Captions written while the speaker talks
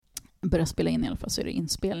börjar spela in i alla fall, så är det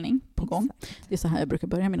inspelning på gång. Exakt. Det är så här jag brukar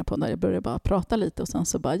börja mina poddar. Jag börjar bara prata lite och sen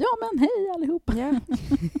så bara, ja men hej allihop. Ja.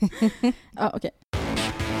 Ja, okej.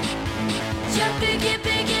 Jag bygger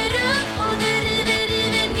upp och du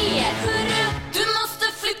river ner. Hörru, du måste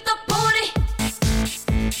flytta på dig.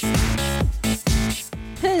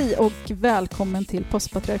 Hej och välkommen till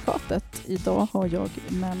Postpatriarkatet. Idag har jag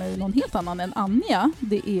med mig någon helt annan än Anja.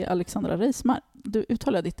 Det är Alexandra Reismar. Du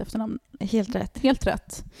uttalar ditt efternamn Helt rätt. helt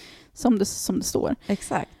rätt, som det står.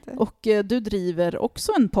 Exakt. Och du driver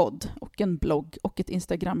också en podd och en blogg och ett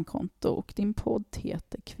Instagramkonto. Och din podd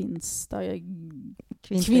heter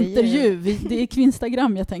Kvintervju. Det är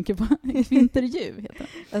Kvinstagram jag tänker på. Kvintervju heter det.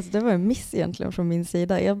 Alltså det var en miss egentligen från min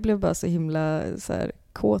sida. Jag blev bara så himla så här,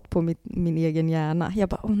 kåt på min egen hjärna. Jag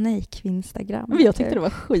bara, åh nej, Kvinstagram. Men jag tyckte det var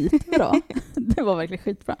skitbra. Det var verkligen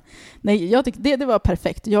skitbra. Nej, jag tyckte det var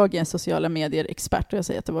perfekt. Jag är en sociala medier-expert och jag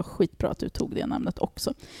säger att det var skitbra att du tog det namnet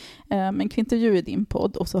också. Men Kvintervju är din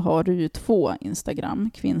podd och så har du ju 2 Instagram,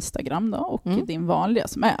 Kvinstagram då, och din vanliga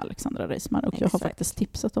som är Alexandra Reismar. Och jag har faktiskt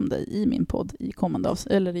tipsat om dig i min podd i kommande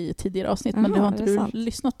eller i tidigare avsnitt. Men det har inte du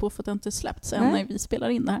lyssnat på för att det inte släppts än när vi spelar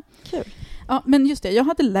in det här. Kul. Ja, men just det, jag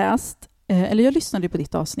hade läst jag lyssnade på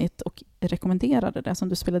ditt avsnitt och rekommenderade det som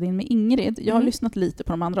du spelade in med Ingrid. Jag har lyssnat lite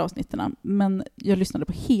på de andra avsnitten, men jag lyssnade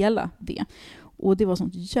på hela det. Och det var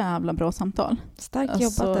sånt jävla bra samtal. Starkt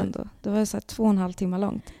jobbat ändå. Det var så här 2,5 timmar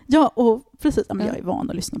långt. Ja, och precis. Jag är van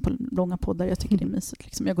att lyssna på långa poddar. Jag tycker det är mysigt.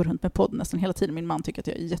 Liksom. Jag går runt med podd nästan hela tiden. Min man tycker att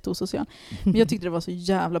jag är jätteosocial. Men jag tyckte det var så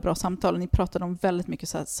jävla bra samtal. Ni pratade om väldigt mycket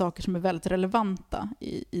så här saker som är väldigt relevanta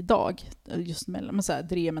idag. Just med så här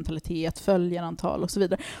drevmentalitet, följarantal och så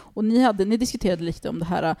vidare. Och ni diskuterade lite om det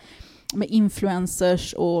här med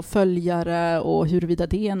influencers och följare och huruvida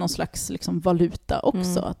det är någon slags liksom valuta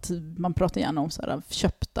också. Att man pratar gärna om så här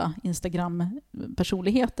köpta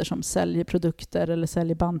Instagram-personligheter som säljer produkter eller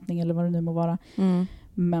säljer bantning eller vad det nu må vara.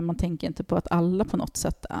 Men man tänker inte på att alla på något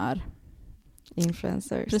sätt är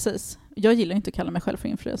influencers. Precis. Jag gillar inte att kalla mig själv för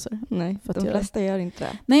influencer. Nej, för de flesta gör inte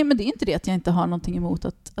det. Nej, men det är inte det att jag inte har någonting emot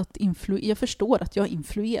att jag förstår att jag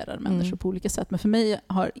influerar människor på olika sätt. Men för mig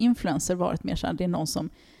har influencer varit mer så här, det är någon som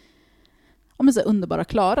så här underbara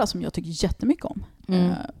Klara som jag tycker jättemycket om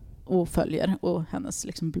och följer, och hennes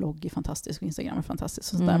liksom blogg är fantastisk och Instagram är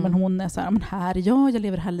fantastisk och sådär. Men hon är så här, men här är jag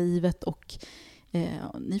lever det här livet och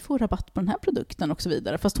ni får rabatt på den här produkten och så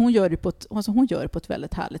vidare. Fast hon gör det på ett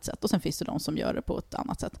väldigt härligt sätt, och sen finns det de som gör det på ett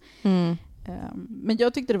annat sätt. Men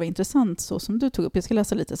jag tyckte det var intressant så som du tog upp. Jag ska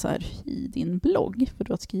läsa lite så här i din blogg, för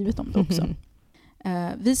du har skrivit om det också.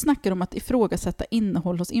 Vi snackar om att ifrågasätta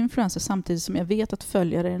innehåll hos influencers samtidigt som jag vet att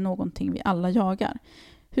följare är någonting vi alla jagar.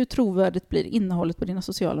 Hur trovärdigt blir innehållet på dina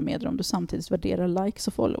sociala medier om du samtidigt värderar likes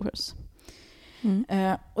och followers?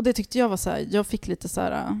 Och det tyckte jag var så här, jag fick lite så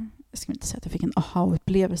här, jag ska inte säga att jag fick en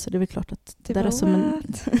aha-upplevelse, det är väl klart att det där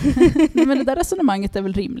resonemanget är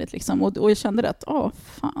väl rimligt liksom. Och jag kände att,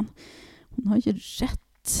 fan, hon har ju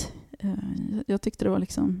rätt. Jag tyckte det var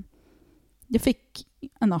liksom, jag fick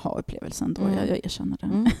en aha-upplevelse ändå, jag erkänner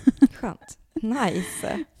det. Skönt.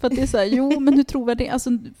 Nice. För att det är så här, men hur tror jag det? Alltså,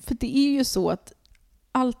 för det är ju så att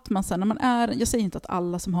allt man säger, när man är, jag säger inte att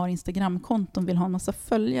alla som har Instagramkonton vill ha en massa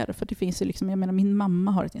följare, för det finns ju liksom, jag menar min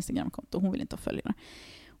mamma har ett Instagramkonto och hon vill inte ha följare.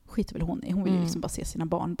 Skiter väl hon i, hon vill ju liksom bara se sina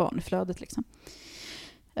barn i flödet liksom.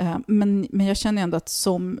 Men jag känner ändå att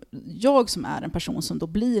som är en person som då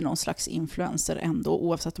blir någon slags influencer ändå,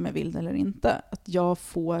 oavsett om jag vill det eller inte, att jag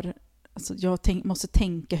får, alltså måste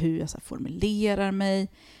tänka hur jag så här formulerar mig.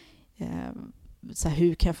 Så här,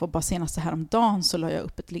 hur kan jag få, bara senast häromdagen så la jag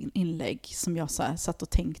upp ett inlägg som jag så här satt och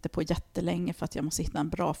tänkte på jättelänge, för att jag måste hitta en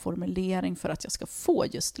bra formulering för att jag ska få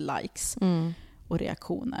just likes och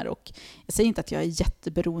reaktioner. Och jag säger inte att jag är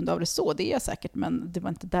jätteberoende av det så, det är jag säkert, men det var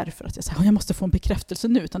inte därför att jag sa jag måste få en bekräftelse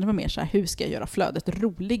nu, utan det var mer så här, hur ska jag göra flödet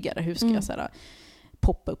roligare? Hur ska jag så här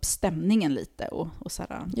poppa upp stämningen lite och så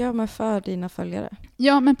här. Ja, men för dina följare.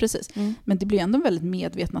 Ja, men precis. Men det blir ändå väldigt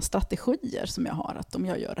medvetna strategier som jag har, att om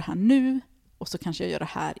jag gör det här nu och så kanske jag gör det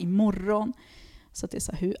här imorgon. Så att det är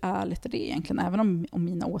så här, hur ärligt är det egentligen? Även om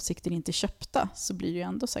mina åsikter inte är köpta, så blir det ju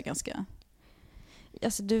ändå så här ganska...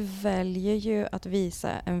 Alltså du väljer ju att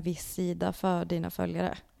visa en viss sida för dina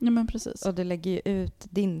följare. Ja, men precis. Och du lägger ju ut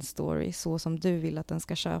din story så som du vill att den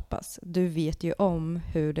ska köpas. Du vet ju om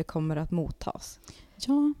hur det kommer att mottas.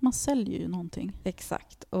 Ja, man säljer ju någonting.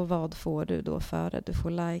 Exakt. Och vad får du då för det? Du får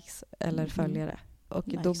likes eller följare. Och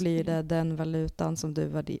då blir det den valutan som du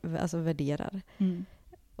värderar.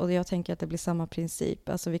 Och jag tänker att det blir samma princip.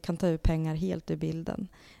 Alltså vi kan ta ut pengar helt ur bilden.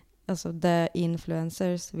 Alltså det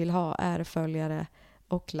influencers vill ha är följare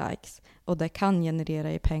och likes. Och det kan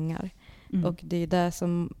generera i pengar. Och det är det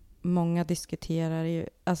som många diskuterar ju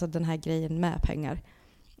alltså den här grejen med pengar.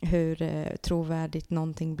 Hur trovärdigt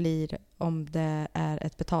någonting blir om det är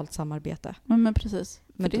ett betalt samarbete. Men precis.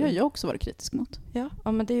 För det har jag också varit kritisk mot.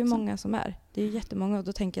 Ja, men det är ju många som är. Det är ju jättemånga. Och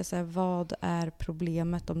då tänker jag så här, vad är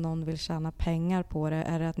problemet om någon vill tjäna pengar på det?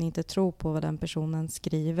 Är det att ni inte tror på vad den personen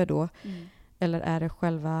skriver då? Eller är det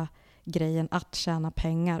själva grejen att tjäna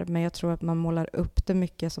pengar? Men jag tror att man målar upp det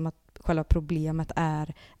mycket som att själva problemet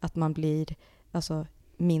är att man blir alltså,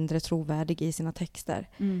 mindre trovärdig i sina texter.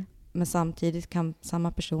 Men samtidigt kan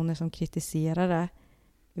samma personer som kritiserar det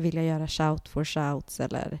vilja göra shout for shouts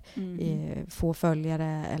eller få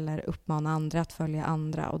följare eller uppmana andra att följa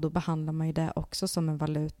andra. Och då behandlar man ju det också som en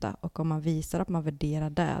valuta. Och om man visar att man värderar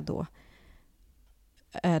det då,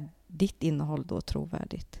 är ditt innehåll då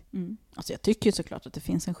trovärdigt? Alltså jag tycker ju såklart att det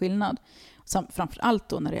finns en skillnad. Framförallt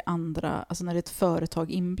då när det är andra, alltså när det är ett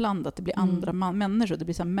företag inblandat, det blir andra människor, det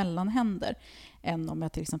blir så här mellanhänder, än om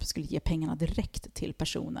jag till exempel skulle ge pengarna direkt till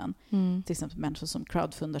personen. Till exempel människor som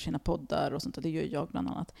crowdfundar sina poddar och sånt där, det gör jag bland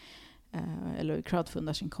annat. Eller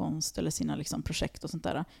crowdfundar sin konst eller sina liksom projekt och sånt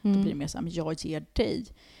där. Då blir det mer så här, men jag ger dig.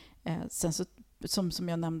 Sen så som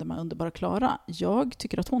jag nämnde med Underbara Klara, jag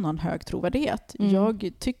tycker att hon har en hög trovärdighet.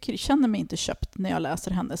 Jag känner mig inte köpt när jag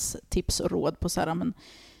läser hennes tips och råd på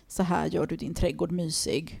så här gör du din trädgård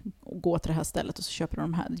mysig och gå till det här stället och så köper du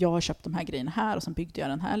de här. Jag har köpt de här grejerna här och så byggde jag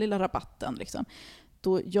den här lilla rabatten. Liksom.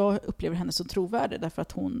 Då jag upplever henne som trovärdig därför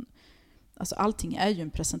att hon, alltså allting är ju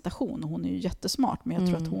en presentation och hon är ju jättesmart, men jag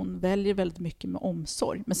tror att hon väljer väldigt mycket med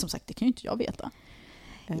omsorg. Men som sagt, det kan ju inte jag veta.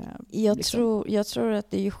 Jag tror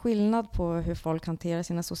att det är ju skillnad på hur folk hanterar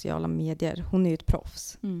sina sociala medier. Hon är ju ett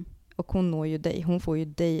proffs. Och hon når ju dig. Hon får ju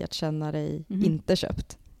dig att känna dig inte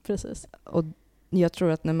köpt. Precis. Och jag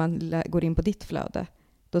tror att när man går in på ditt flöde,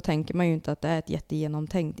 då tänker man ju inte att det är ett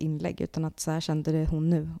jättegenomtänkt inlägg, utan att så här kände det hon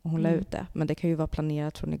nu och hon la ut det. Men det kan ju vara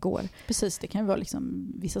planerat från igår. Precis, det kan ju vara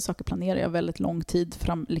liksom, vissa saker planerar jag väldigt lång tid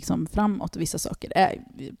framåt. Vissa saker är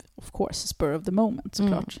of course spur of the moment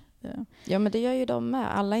såklart. Ja, men det gör ju de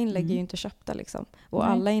med. Alla inlägg är ju inte köpta liksom. Och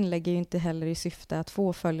alla inlägg är ju inte heller i syfte att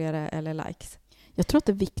få följare eller likes. Jag tror att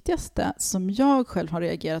det viktigaste som jag själv har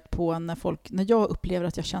reagerat på när jag upplever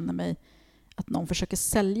att jag känner mig att någon försöker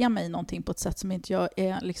sälja mig någonting på ett sätt som inte jag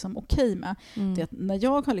är liksom okej med. Det är att när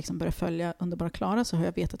jag har liksom börjat följa Underbara Klara så har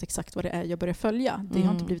jag vetat exakt vad det är jag börjar följa. Det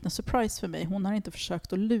har inte blivit en surprise för mig. Hon har inte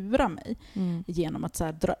försökt att lura mig genom att så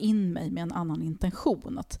här, dra in mig med en annan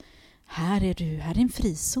intention. Att här är en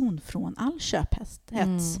frizon från all köphets.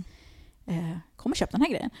 Kom och köp den här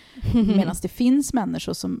grejen. Medan det finns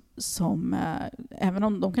människor som även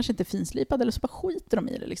om de kanske inte är finslipade eller så bara skiter de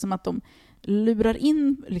i det. Liksom att de lurar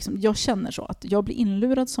in, liksom, jag känner så att jag blir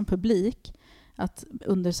inlurad som publik att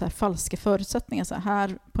under så här falska förutsättningar, så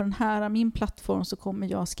här på den här min plattform så kommer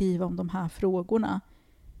jag skriva om de här frågorna.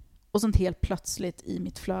 Och sen helt plötsligt i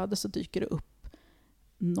mitt flöde så dyker det upp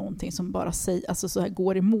någonting som bara alltså så här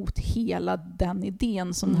går emot hela den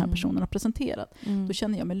idén som den här personen har presenterat. Då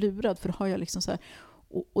känner jag mig lurad, för då har jag liksom så här,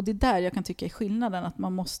 och det är där jag kan tycka är skillnaden, att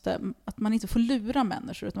man inte får lura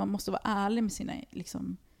människor, utan man måste vara ärlig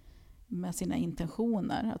med sina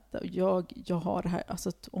intentioner. Att jag har det här, alltså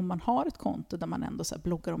att om man har ett konto där man ändå så här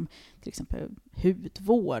bloggar om till exempel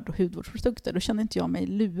hudvård och hudvårdsprodukter, då känner inte jag mig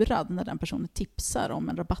lurad när den personen tipsar om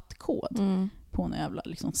en rabattkod på en jävla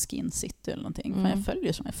liksom Skin City eller någonting. Jag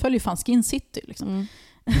följer fan Skin City liksom.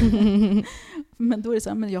 Men då är det så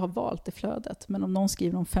här, men jag har valt det flödet. Men om någon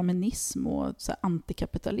skriver om feminism och så här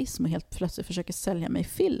antikapitalism och helt plötsligt försöker sälja mig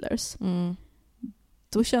fillers,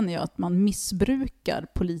 då känner jag att man missbrukar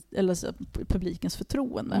publikens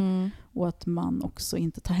förtroende och att man också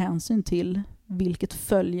inte tar hänsyn till vilket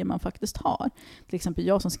följe man faktiskt har. Till exempel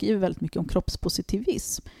jag som skriver väldigt mycket om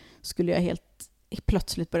kroppspositivism, skulle jag helt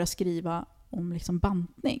plötsligt börja skriva om liksom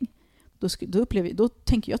bantning. Då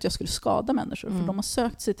tänker jag att jag skulle skada människor, för de har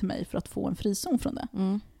sökt sig till mig för att få en frizon från det.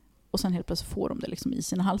 Och sen helt plötsligt får de det liksom i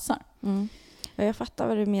sina halsar. Ja, jag fattar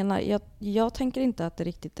vad du menar. Jag tänker inte att det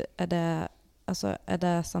riktigt är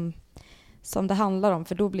det som det handlar om,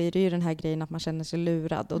 för då blir det ju den här grejen att man känner sig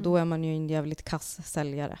lurad och då är man ju en jävligt kass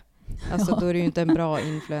säljare. Alltså då är det ju inte en bra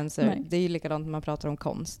influencer. Det är ju likadant när man pratar om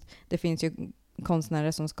konst. Det finns ju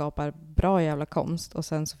konstnärer som skapar bra jävla konst och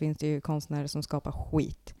sen så finns det ju konstnärer som skapar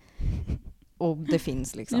skit. Och det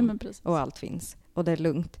finns liksom. Och allt finns. Och det är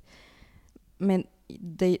lugnt. Men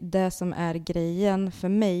det som är grejen för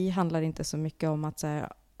mig handlar inte så mycket om att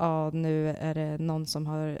säga nu är det någon som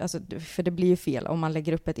har... Alltså, för det blir ju fel om man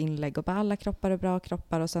lägger upp ett inlägg och bara alla kroppar är bra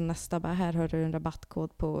kroppar och sen nästa bara här har du en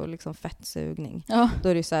rabattkod på liksom fettsugning. Ja. Då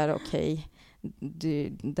är det så här okej,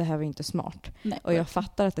 det här var inte smart. Nej, och jag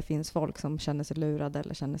fattar att det finns folk som känner sig lurade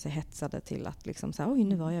eller känner sig hetsade till att liksom säga, oj,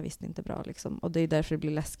 nu var jag visst inte bra. Liksom. Och det är därför det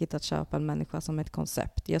blir läskigt att köpa en människa som ett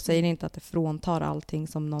koncept. Jag säger inte att det fråntar allting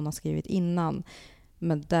som någon har skrivit innan.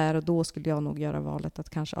 Men där och då skulle jag nog göra valet att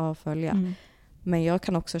kanske avfölja. Men jag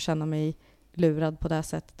kan också känna mig lurad på det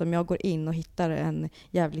sättet. Om jag går in och hittar en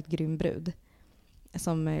jävligt grym brud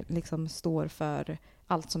som liksom står för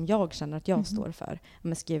allt som jag känner att jag står för.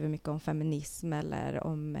 Man skriver mycket om feminism eller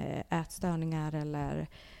om ätstörningar.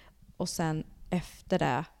 Och sen efter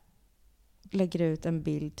det lägger ut en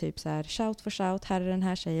bild typ så här, shout for shout, här är den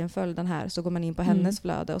här tjejen, följ den här. Så går man in på hennes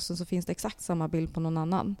flöde och så finns det exakt samma bild på någon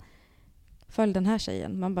annan. Följ den här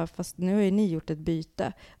tjejen. Man bara, fast nu har ju ni gjort ett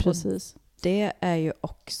byte. Precis. Och det är ju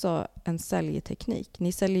också en säljteknik.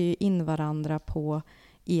 Ni säljer ju in varandra på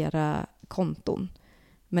era konton.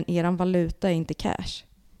 Men eran valuta är inte cash.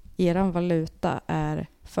 Eran valuta är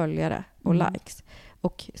följare och likes.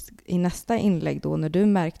 Och i nästa inlägg då, när du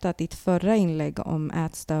märkte att ditt förra inlägg om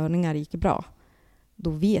ätstörningar gick bra, då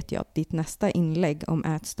vet jag att ditt nästa inlägg om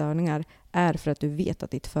ätstörningar är för att du vet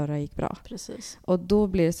att ditt förra gick bra. Precis. Och då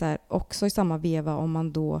blir det så här, också i samma veva om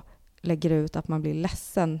man då lägger ut att man blir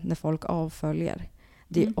ledsen när folk avföljer.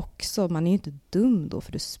 Det är också, man är ju inte dum då,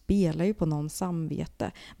 för du spelar ju på någons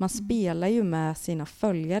samvete. Man spelar ju med sina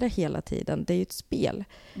följare hela tiden. Det är ju ett spel.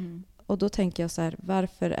 Och då tänker jag så här,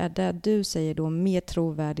 varför är det du säger då mer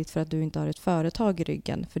trovärdigt för att du inte har ett företag i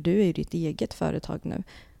ryggen? För du är ju ditt eget företag nu.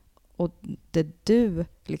 Och det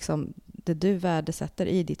du värdesätter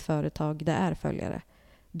i ditt företag, det är följare.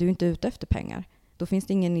 Du är inte ute efter pengar. Då finns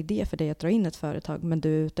det ingen idé för dig att dra in ett företag, men du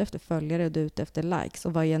är ute efter följare och du är ute efter likes.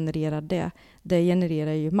 Och vad genererar det? Det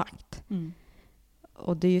genererar ju makt.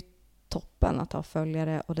 Och det är ju toppen att ha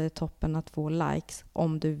följare och det är toppen att få likes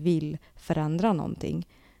om du vill förändra någonting.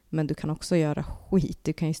 Men du kan också göra skit.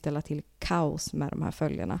 Du kan ju ställa till kaos med de här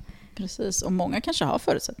följarna. Precis, och många kanske har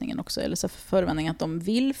förutsättningen också, eller så förevändningen att de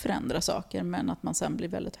vill förändra saker, men att man sen blir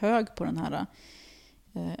väldigt hög på den här.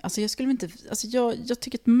 Alltså jag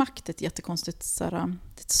tycker att makt är ett jättekonstigt, det är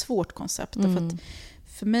ett svårt koncept. För att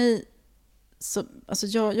för mig, alltså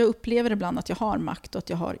jag upplever ibland att jag har makt och att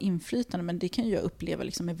jag har inflytande, men det kan jag uppleva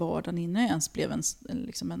liksom i vardagen innan jag ens blev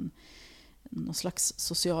någon slags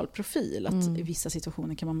social profil. Att i vissa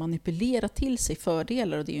situationer kan man manipulera till sig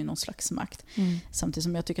fördelar, och det är ju någon slags makt. Samtidigt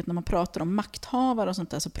som jag tycker att när man pratar om makthavare och sånt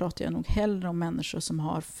där, så pratar jag nog hellre om människor som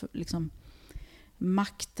har liksom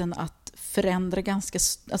makten att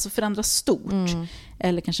förändra stort.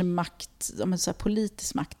 Eller kanske makt, så här,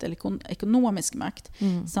 politisk makt eller ekonomisk makt.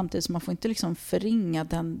 Samtidigt som man får inte liksom förringa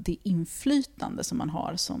det inflytande som man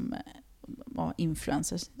har som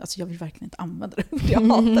influencers. Alltså jag vill verkligen inte använda det. Jag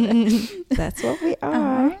hatar det. That's what we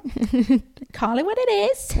are. Call it what it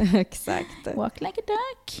is. Exakt. Walk like a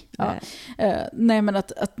duck. Ja. Nej, men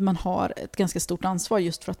att man har ett ganska stort ansvar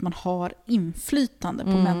just för att man har inflytande på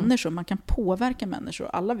människor. Man kan påverka människor.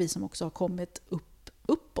 Alla vi som också har kommit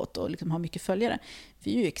uppåt och liksom har mycket följare,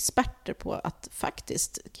 vi är ju experter på att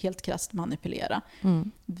faktiskt helt krasst manipulera.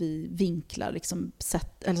 Vi vinklar liksom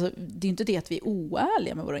alltså, det är inte det att vi är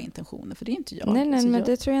oärliga med våra intentioner, för det är inte jag. Nej, alltså, men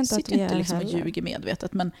det tror jag inte att vi är inte liksom och heller. ljuger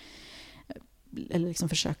medvetet, men eller liksom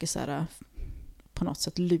försöker så här, på något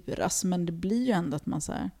sätt luras, men det blir ju ändå att man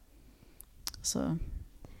så här,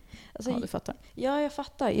 ja, du fattar. Ja, jag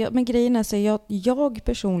fattar. Men grejen är så jag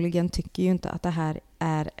personligen tycker ju inte att det här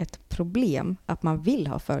är ett problem. Att man vill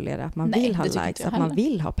ha följare, att man vill ha likes, att man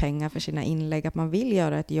vill ha pengar för sina inlägg, att man vill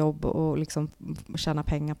göra ett jobb och liksom tjäna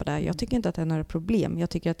pengar på det. Jag tycker inte att det är några problem. Jag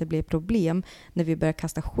tycker att det blir problem när vi börjar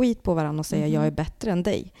kasta skit på varandra och säga jag är bättre än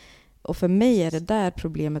dig. Och för mig är det där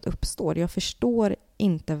problemet uppstår. Jag förstår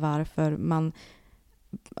inte varför man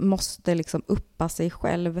måste liksom uppa sig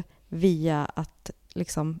själv via att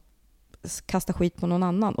liksom kasta skit på någon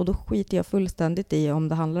annan. Och då skiter jag fullständigt i om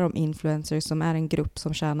det handlar om influencers som är en grupp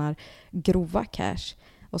som tjänar grova cash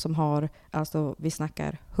och som har, alltså vi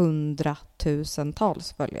snackar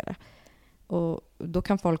 100,000-tals följare. Och då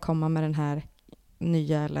kan folk komma med den här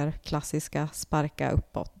nya eller klassiska sparka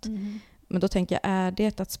uppåt. Men då tänker jag, är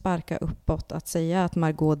det att sparka uppåt att säga att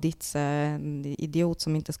Margot Dietz är en idiot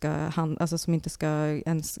som inte ska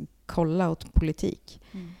ens kolla åt politik?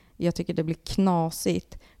 Jag tycker det blir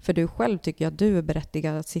knasigt. För du själv tycker att du är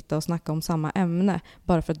berättigad att sitta och snacka om samma ämne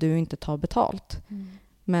bara för att du inte tar betalt.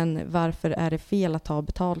 Men varför är det fel att ta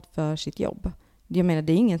betalt för sitt jobb? Jag menar,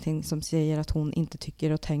 det är ingenting som säger att hon inte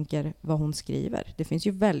tycker och tänker vad hon skriver. Det finns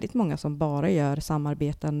ju väldigt många som bara gör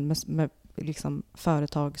samarbeten med liksom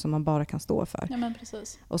företag som man bara kan stå för. Ja, men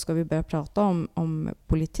precis. Och ska vi börja prata om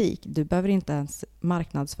politik, du behöver inte ens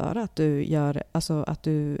marknadsföra att du gör, alltså att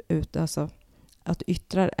du att du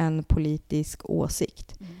yttrar en politisk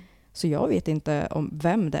åsikt. Så jag vet inte om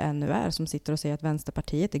vem det ännu är som sitter och säger att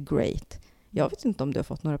Vänsterpartiet är great. Jag vet inte om du har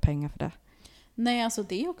fått några pengar för det. Nej, alltså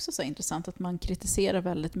det är också så intressant att man kritiserar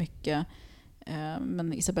väldigt mycket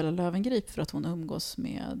men Isabella Löwengrip för att hon umgås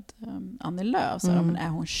med Annie Lööf. Men är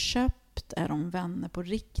hon köpt? Är de vänner på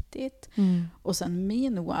riktigt? Och sen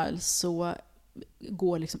meanwhile så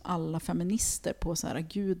går liksom alla feminister på så här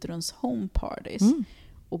Gudruns home parties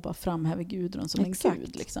och bara framhäver Gudrun som en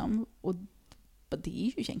gud. Liksom. Och det är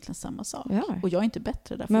ju egentligen samma sak. Ja. Och jag är inte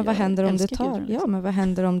bättre därför. Men vad händer om du tar? Gudrun, liksom. Ja, men vad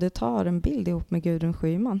händer om du tar en bild ihop med Gudrun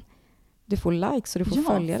Schyman? Du får likes och du får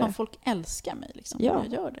följare. Ja, folk älskar mig liksom. Ja.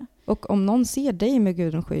 Jag gör det. Och om någon ser dig med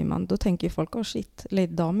Gudrun Schyman, då tänker ju folk, shit, Lady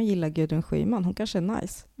Damer gillar Gudrun Schyman. Hon kanske är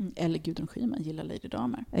nice. Eller Gudrun Schyman gillar Lady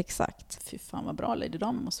Damer. Exakt. Fy fan vad bra Lady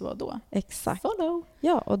Damer måste vara då. Exakt. Follow.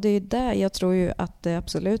 Ja, och det är där jag tror ju att det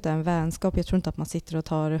absolut är en vänskap. Jag tror inte att man sitter och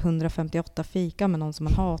tar 158 fika med någon som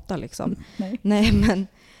man hatar liksom. Nej,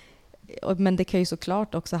 men det kan ju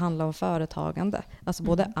såklart också handla om företagande. Alltså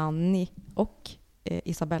både Annie och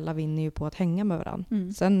Isabella vinner ju på att hänga med varandra.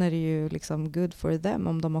 Sen är det ju liksom good for them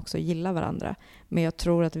om de också gillar varandra. Men jag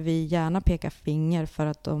tror att vi gärna pekar finger för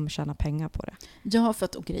att de tjänar pengar på det. Ja, för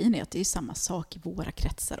att och grejen är att det är samma sak i våra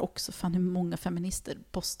kretsar också. Fan, hur många feminister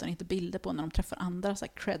postar inte bilder på när de träffar andra så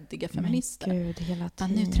här creddiga feminister. Men gud, hela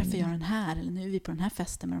tiden. Nu träffar jag den här, eller nu är vi på den här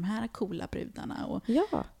festen med de här coola brudarna. Och ja.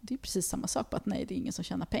 Det är precis samma sak på att nej, det är ingen som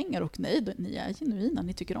tjänar pengar och nej, ni är genuina,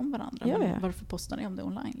 ni tycker om varandra. Ja, men varför postar ni om det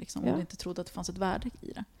online liksom? Om ni inte trodde att det fanns ett värde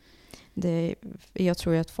i det. Jag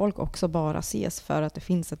tror att folk också bara ses för att det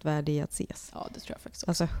finns ett värde i att ses. Ja, det tror jag faktiskt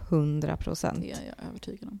också. Alltså 100%. Det är jag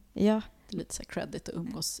övertygad om. Ja. Det är lite så här credit att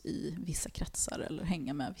umgås i vissa kretsar eller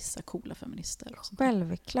hänga med vissa coola feminister.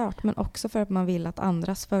 Självklart, men också för att man vill att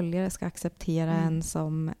andras följare ska acceptera en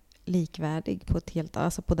som likvärdig på ett helt,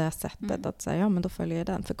 alltså på det sättet att säga, ja men då följer jag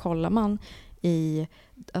den. För kollar man i,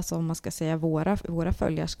 alltså om man ska säga våra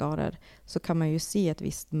följarskaror, så kan man ju se ett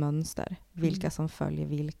visst mönster, vilka som följer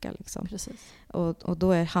vilka liksom. Precis. Och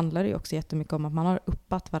då handlar det ju också jättemycket om att man har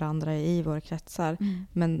uppat varandra i våra kretsar,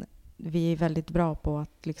 men vi är väldigt bra på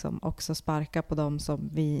att liksom också sparka på dem som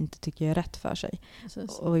vi inte tycker är rätt för sig.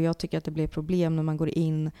 Precis. Och jag tycker att det blir problem när man går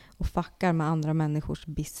in och fuckar med andra människors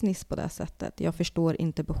business på det sättet. Jag förstår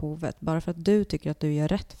inte behovet. Bara för att du tycker att du gör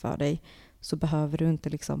rätt för dig, så behöver du inte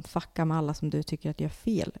liksom fucka med alla som du tycker att gör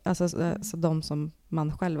fel. Alltså så de som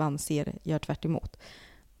man själv anser gör tvärt emot.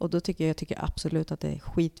 Och då tycker jag absolut att det är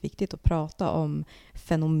skitviktigt att prata om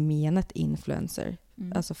fenomenet influencer.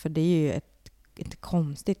 Alltså för det är ju ett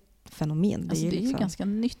konstigt fenomen. Alltså det är liksom ju ganska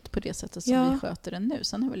nytt på det sättet som vi sköter det nu.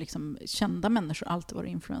 Sen har vi liksom kända människor alltid varit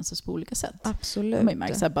influencers på olika sätt. Absolut. Man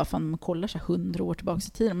märker så här, bara fan man kollar så här 100 år tillbaka i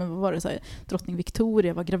tiden. Men vad var det så här, drottning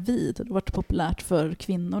Victoria var gravid. Det var populärt för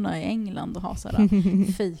kvinnorna i England att ha så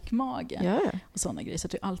här fejkmage. Ja. Och sådana grejer. Så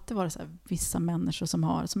det har alltid varit så här, vissa människor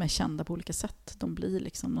som är kända på olika sätt. De blir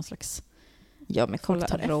liksom någon slags... Ja, men kolla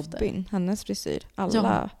Robin, hennes frisyr.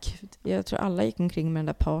 Jag tror alla gick omkring med den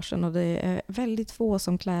där parsen, och det är väldigt få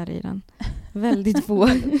som klär i den. Väldigt få.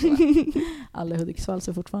 Alla i Hudiksvall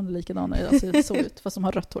ser fortfarande likadana ut. Alltså, det så ut, fast de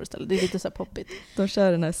har rött hår istället. Det är lite så här poppigt. De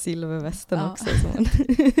kör den här silvervästen också.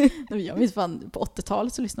 Jag minns fan, på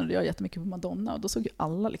 80-talet så lyssnade jag jättemycket på Madonna, och då såg ju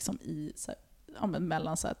alla liksom i så här,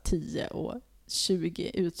 mellan så här 10 och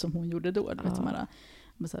 20 ut som hon gjorde då. Du vet, så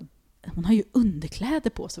här, hon har ju underkläder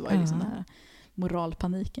på sig, var ju liksom det här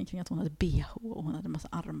moralpaniken kring att hon hade BH och hon hade en massa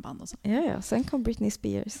armband och så. Ja, sen kom Britney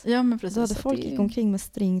Spears. Ja, men precis. Då hade folk gick omkring med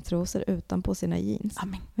stringtrosor utanpå sina jeans. Ja,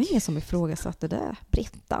 men det var ingen som ifrågasatte det.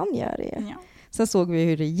 Brittan gör det. Ja. Sen såg vi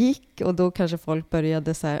hur det gick, och då kanske folk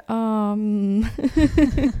började så här,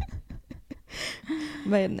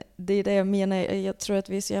 Men det är det jag menar. Jag tror att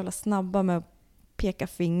vi är så jävla snabba med att peka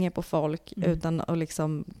finger på folk utan att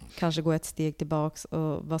liksom kanske gå ett steg tillbaks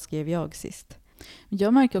och vad skrev jag sist?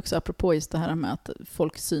 Jag märker också, apropå just det här med att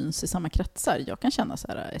folk syns i samma kretsar, jag kan känna så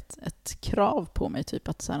här ett krav på mig, typ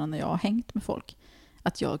att så här, när jag har hängt med folk,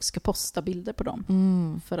 att jag ska posta bilder på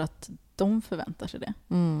dem. För att de förväntar sig det.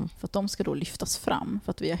 För att de ska då lyftas fram,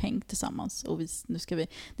 för att vi har hängt tillsammans. Och det är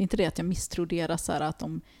inte det att jag misstror deras så här, att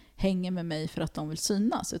de hänger med mig för att de vill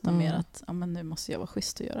synas, utan mer att men nu måste jag vara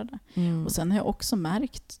schysst och göra det. Och sen har jag också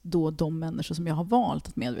märkt då de människor som jag har valt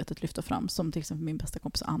att medvetet lyfta fram, som till exempel min bästa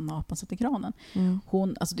kompis Anna Apan satt i kranen.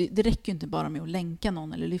 Hon, alltså det räcker ju inte bara med att länka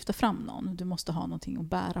någon eller lyfta fram någon. Du måste ha någonting att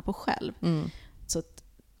bära på själv. Så att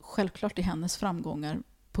självklart är hennes framgångar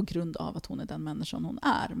på grund av att hon är den människan hon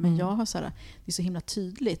är. Men jag har så här, det är så himla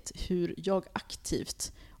tydligt hur jag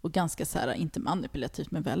aktivt och ganska så här, inte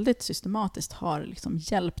manipulativt men väldigt systematiskt har liksom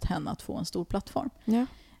hjälpt henne att få en stor plattform. Ja.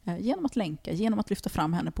 Genom att länka, genom att lyfta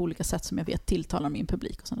fram henne på olika sätt som jag vet tilltalar min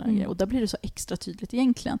publik och sådana grejer. Och där blir det så extra tydligt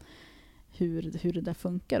egentligen hur det där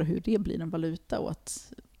funkar och hur det blir en valuta. Och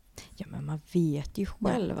att... Ja, men man vet ju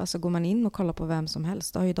själv. Alltså, går man in och kollar på vem som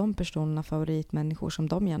helst, då har ju de personerna favoritmänniskor som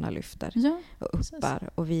de gärna lyfter. Ja, och uppar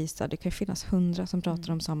och visar. Det kan ju finnas 100 som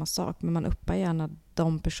pratar om samma sak, men man uppar gärna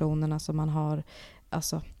de personerna som man har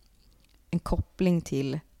alltså, en koppling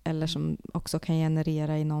till eller som också kan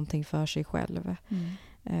generera i någonting för sig själv.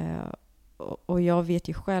 Och jag vet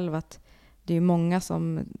ju själv att det är många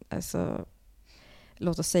som... Alltså,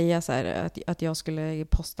 låt oss säga så här, att jag skulle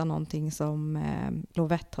posta någonting som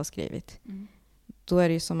Lovette har skrivit. Då är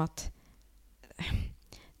det ju som att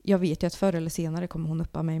jag vet ju att förr eller senare kommer hon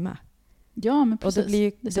uppa mig med. Ja, men precis. Och det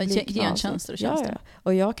blir gentjänster och tjänster.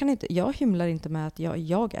 Och jag hymlar inte med att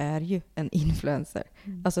jag är ju en influencer.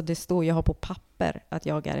 Alltså det står, jag har på papper att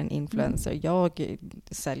jag är en influencer. Jag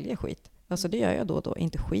säljer skit. Alltså det gör jag då och då.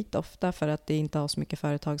 Inte skit ofta för att det inte har så mycket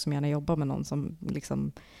företag som gärna jobbar med någon som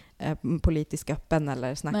liksom är politiskt öppen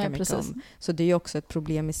eller snackar mycket om. Så det är ju också ett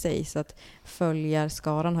problem i sig. Så att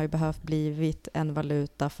följarskaran har ju behövt blivit en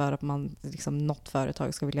valuta för att man liksom, något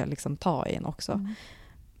företag ska vilja liksom ta i en också.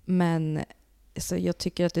 Men så jag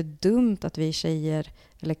tycker att det är dumt att vi tjejer,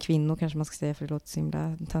 eller kvinnor kanske man ska säga för det låter så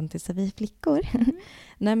himla töntigt, så vi är flickor.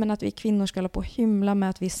 Nej, men att vi kvinnor ska hålla på och hymla med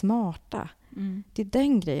att vi är smarta. Det är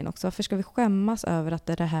den grejen också. Varför ska vi skämmas över att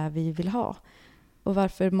det är det här vi vill ha? Och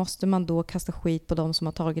varför måste man då kasta skit på de som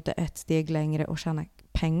har tagit det ett steg längre och tjäna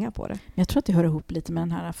pengar på det? Jag tror att det hör ihop lite med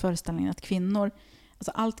den här föreställningen att kvinnor,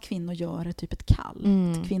 alltså allt kvinnor gör är typ ett kall.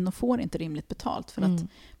 Kvinnor får inte rimligt betalt för att,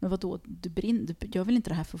 men vadå, du gör väl inte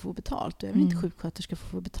det här för att få betalt? Du är väl inte sjuksköterska för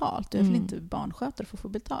att få betalt? Du är väl inte barnskötare för att få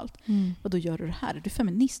betalt? Vadå gör du det här? Är du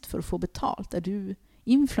feminist för att få betalt? Är du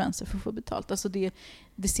influencer för att få betalt? Alltså det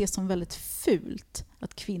ses som väldigt fult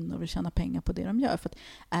att kvinnor vill tjäna pengar på det de gör. För att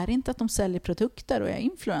är det inte att de säljer produkter och är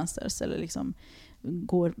influencers eller liksom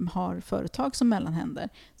har företag som mellanhänder,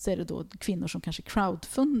 så är det då kvinnor som kanske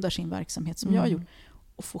crowdfundar sin verksamhet som jag har gjort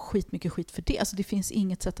och får skitmycket skit för det. Alltså det finns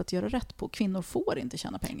inget sätt att göra rätt på. Kvinnor får inte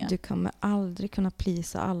tjäna pengar. Du kommer aldrig kunna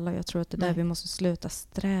plisa alla. Jag tror att det är där vi måste sluta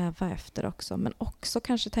sträva efter också. Men också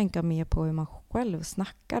kanske tänka mer på hur man själv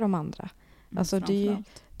snackar om andra. Alltså det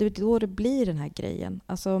är då det blir den här grejen.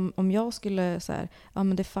 Alltså om jag skulle så här, ja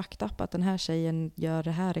men det är fucked up att den här tjejen gör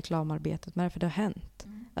det här reklamarbetet, men för det har hänt.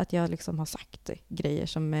 Att jag liksom har sagt grejer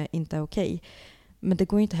som inte är okej. Men det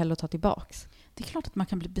går inte heller att ta tillbaks. Det är klart att man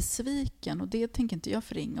kan bli besviken och det tänker inte jag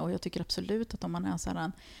förringa. Och jag tycker absolut att om man är så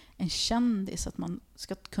här en kändis att man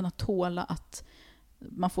ska kunna tåla att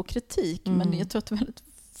man får kritik. Men jag tror att det är väldigt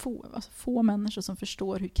få människor som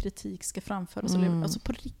förstår hur kritik ska framföras. Alltså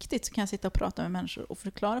på riktigt så kan jag sitta och prata med människor och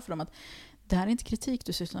förklara för dem att det här är inte kritik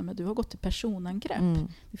du sysslar med. Du har gått till personangrepp.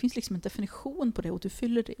 Det finns liksom en definition på det och du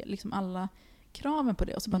fyller det, liksom alla kraven på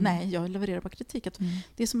det. Och så bara nej, jag levererar bara kritik. Att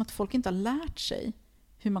det är som att folk inte har lärt sig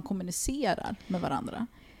hur man kommunicerar med varandra.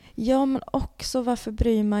 Ja, men också varför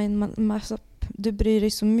bryr man alltså, du bryr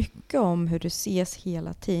dig så mycket om hur du ses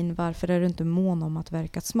hela tiden. Varför är du inte mån om att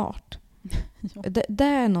verka smart? Ja. Det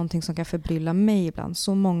är någonting som kan förbrylla mig ibland.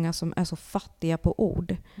 Så många som är så fattiga på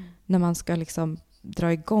ord. När man ska liksom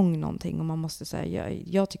dra igång någonting och man måste säga,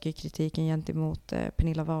 jag tycker kritiken gentemot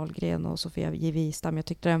Pernilla Wahlgren och Sofia Wistam, jag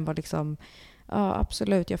tyckte den var liksom, ja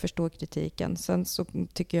absolut, jag förstår kritiken. Sen så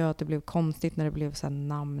tycker jag att det blev konstigt när det blev så här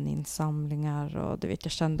namninsamlingar och du vet,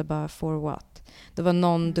 jag kände bara for what. Det var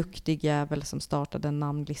någon duktig jävel som startade en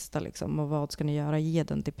namnlista liksom, och vad ska ni göra? Ge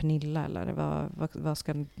den till Pernilla eller vad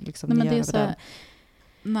ska ni liksom göra med den?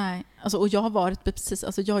 Nej, alltså, och jag har varit precis,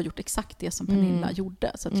 alltså jag har gjort exakt det som Pernilla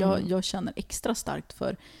gjorde. Så att jag känner extra starkt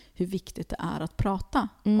för hur viktigt det är att prata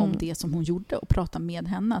om det som hon gjorde och prata med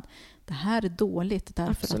henne. Att det här är dåligt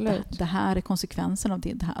därför att det här är konsekvensen av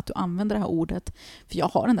det här, att du använder det här ordet. För jag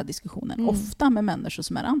har den där diskussionen ofta med människor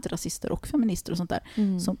som är antirasister och feminister och sånt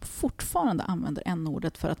där som fortfarande använder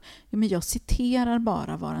n-ordet för att men jag citerar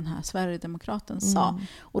bara vad den här Sverigedemokraten sa.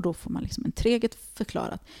 Och då får man liksom en träget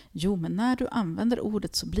förklarat. Jo, men när du använder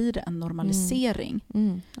ordet så blir det en normalisering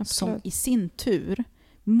som i sin tur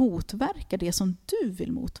motverkar det som du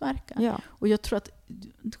vill motverka. Ja. Och jag tror att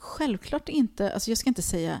självklart inte, alltså jag ska inte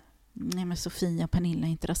säga nej men Sofia och Pernilla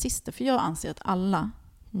är inte rasister, för jag anser att alla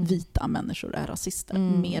vita människor är rasister,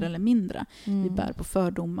 mer eller mindre. Vi bär på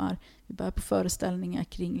fördomar, vi bär på föreställningar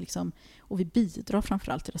kring liksom, och vi bidrar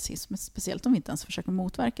framförallt till rasism, speciellt om vi inte ens försöker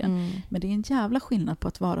motverka den. Men det är en jävla skillnad på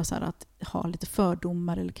att vara så här, att ha lite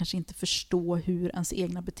fördomar eller kanske inte förstå hur ens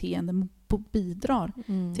egna beteenden bidrar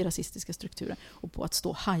till rasistiska strukturer och på att stå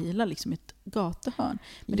och hajla liksom i ett gatuhörn.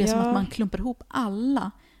 Men det är som att man klumpar ihop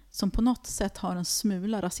alla som på något sätt har en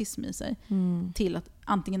smula rasism i sig till att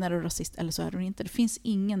antingen är du rasist eller så är du inte. Det finns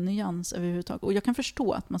ingen nyans överhuvudtaget. Och jag kan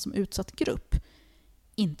förstå att man som utsatt grupp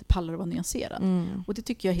inte pallar att vara nyanserad. Och det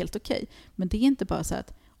tycker jag är helt okej. Men det är inte bara så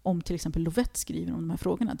att om till exempel Lovette skriver om de här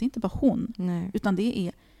frågorna, det är inte bara hon. Nej. Utan det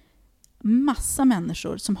är massa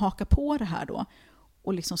människor som hakar på det här då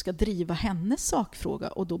och liksom ska driva hennes sakfråga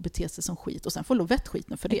och då bete sig som skit. Och sen får Lovette skit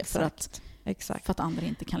nu för det. Exakt. För att andra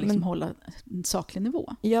inte kan liksom hålla en saklig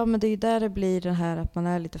nivå. Ja, men det är ju där det blir det här att man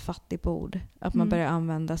är lite fattig på ord. Att man börjar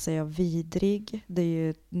använda sig av vidrig. Det är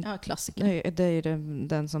ju klassiker. Det är ju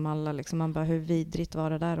den som alla liksom, man bara, hur vidrigt var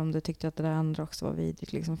det där? Om du tyckte att det där andra också var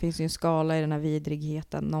vidrigt. Liksom. Det finns ju en skala i den här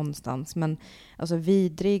vidrigheten någonstans. Men alltså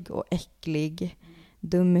vidrig och äcklig,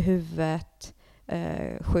 dum i huvudet,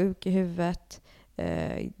 sjuk i huvudet.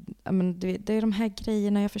 Men det är de här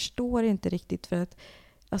grejerna jag förstår inte riktigt, för att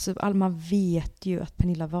alltså, man vet ju att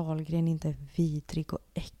Pernilla Wahlgren inte är vidrig och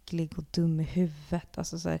äcklig och dum i huvudet.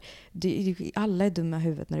 Alltså, så här, alla är dumma i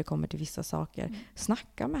huvudet när det kommer till vissa saker.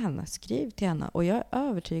 Snacka med henne, skriv till henne. Och jag är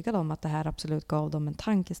övertygad om att det här absolut gav dem en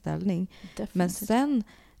tankeställning. Definitivt. Men sen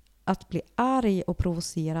att bli arg och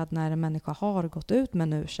provocerad när en människa har gått ut med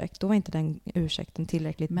en ursäkt, då var inte den ursäkten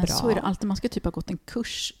tillräckligt bra. Men så är det alltid. Man ska typ ha gått en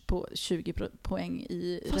kurs på 20 poäng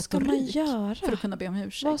i Vad ska man göra? För att kunna be om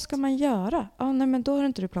ursäkt. Vad ska man göra? Nej, men då har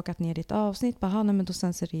inte du plockat ner ditt avsnitt. Bara, nej, men då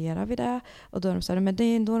censurerar vi det. Och då är de så här, men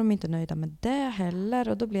då är de inte nöjda med det heller.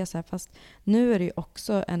 Och då blir jag så här, fast nu är det ju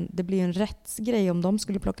också det blir en rättsgrej om de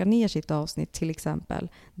skulle plocka ner sitt avsnitt till exempel,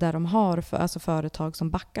 där de har alltså företag som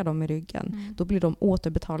backar dem i ryggen. Då blir de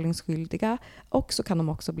återbetalningsskyldiga och så kan de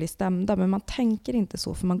också bli stämda. Men man tänker inte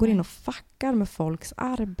så, för man går in och fuckar med folks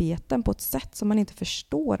arbeten på ett sätt som man inte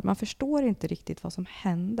förstår. Man förstår inte riktigt vad som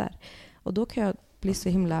händer. Och då kan jag bli så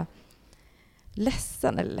himla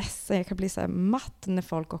ledsen. Jag kan bli så här matt när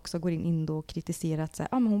folk också går in och kritiserar att så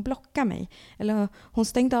här, men hon blockar mig. Eller hon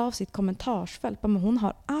stängde av sitt kommentarsfält. Men hon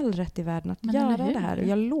har all rätt i världen att göra det här. Och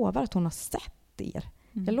jag lovar att hon har sett er.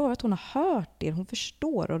 Jag lovar att hon har hört er. Hon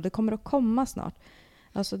förstår och det kommer att komma snart.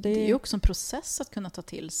 Alltså det är ju också en process att kunna ta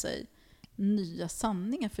till sig nya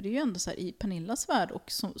sanningar. För det är ju ändå så här, i Pernillas värld,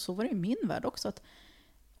 och så var det i min värld också, att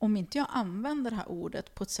om inte jag använder det här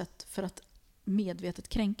ordet på ett sätt för att medvetet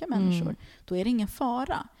kränka människor, då är det ingen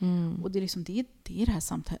fara. Och det är liksom det är det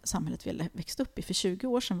här samhället vi har växt upp i. För 20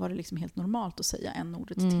 år sedan var det liksom helt normalt att säga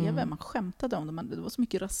n-ordet i tv. Man skämtade om det. Det var så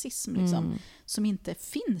mycket rasism liksom, som inte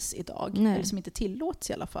finns idag. Nej. Eller som inte tillåts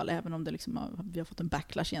i alla fall. Även om det liksom vi har fått en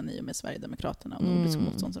backlash igen i och med Sverigedemokraterna och Nordisk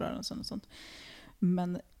motståndsrörelsen och sånt.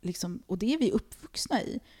 Men liksom, och det är vi uppvuxna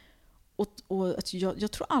i. Och att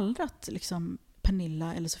jag tror aldrig att liksom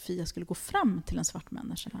Pernilla eller Sofia skulle gå fram till en svart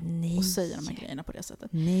människa och säga de här grejerna på det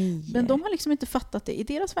sättet. Nej. Men de har liksom inte fattat det. I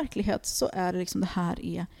deras verklighet så är det liksom det här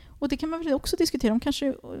är, och det kan man väl också diskutera, de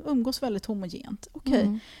kanske umgås väldigt homogent.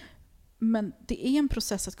 Okej. Men det är en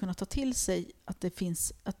process att kunna ta till sig att det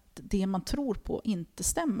finns, att det man tror på inte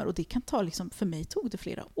stämmer, och det kan ta liksom, för mig tog det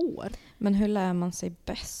flera år. Men hur lär man sig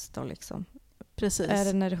bäst då liksom? Precis. Är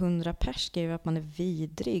det när 100 pers skriver att man är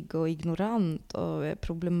vidrig och ignorant och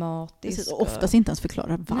problematisk? Precis, och oftast inte ens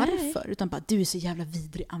förklara varför. Nej. Utan bara, du är så jävla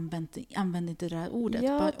vidrig, använd inte det där ordet.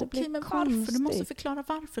 Ja, Okej, men varför? Du måste förklara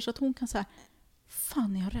varför, så att hon kan säga,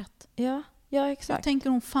 fan, jag har rätt. Ja, exakt. Jag tänker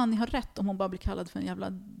hon, fan, jag har rätt, om hon bara blir kallad för en jävla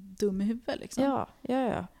dum i huvudet. Liksom.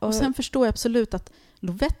 Ja. Och sen förstår jag absolut att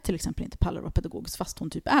Lovette till exempel inte pallar vara pedagogisk, fast hon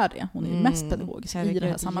typ är det. Hon är ju mest pedagogisk i det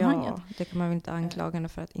här sammanhanget. Ja, det kan man väl inte anklaga henne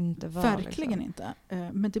för att inte vara. Verkligen liksom.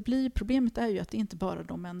 Inte. Men problemet är ju att det inte bara är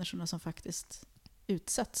de människorna som faktiskt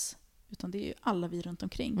utsätts, utan det är ju alla vi runt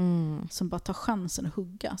omkring som bara tar chansen att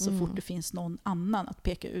hugga så fort det finns någon annan att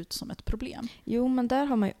peka ut som ett problem. Jo, men där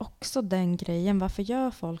har man ju också den grejen. Varför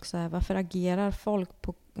gör folk så här? Varför agerar folk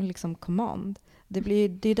på liksom command? Det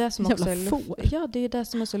är det som också är det är det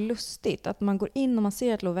som är så lustigt. Att man går in och man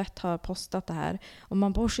ser att Lovette har postat det här. Och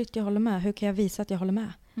man bara, shit, jag håller med. Hur kan jag visa att jag håller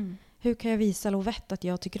med? Hur kan jag visa Lovette att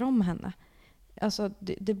jag tycker om henne? Alltså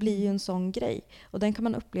det blir ju en sån grej. Och den kan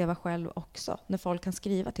man uppleva själv också. När folk kan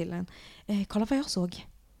skriva till en. Kolla vad jag såg.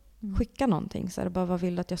 Skicka någonting. Så är det bara, vad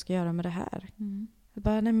vill du att jag ska göra med det här?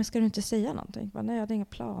 Bara, nej, men ska du inte säga någonting? Bara, nej, jag hade inga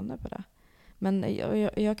planer på det. Men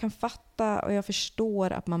jag kan fatta och jag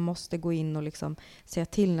förstår att man måste gå in och liksom säga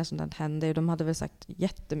till när sånt här händer. De hade väl sagt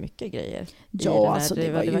jättemycket grejer. Ja, alltså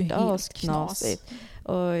det var ju helt knasigt.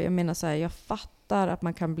 Och jag menar så här, jag fattar att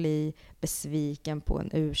man kan bli besviken på en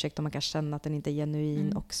ursäkt och man kan känna att den inte är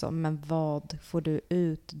genuin också. Men vad får du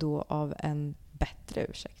ut då av en bättre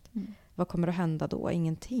ursäkt? Vad kommer att hända då?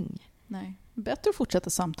 Ingenting. Nej. Bättre att fortsätta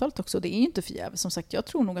samtalet också. Det är ju inte förgäves. Som sagt, jag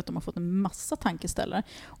tror nog att de har fått en massa tankeställare.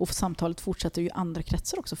 Och samtalet fortsätter ju i andra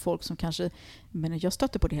kretsar också. Folk som kanske, men jag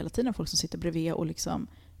stöter på det hela tiden, folk som sitter bredvid och liksom,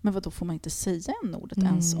 men vad då får man inte säga n-ordet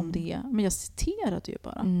ens om det? Men jag citerade ju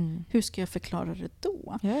bara. Hur ska jag förklara det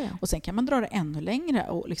då? Ja. Och sen kan man dra det ännu längre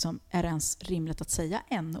och liksom, är det ens rimligt att säga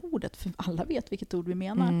n-ordet? För alla vet vilket ord vi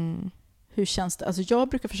menar. Hur känns det? Alltså jag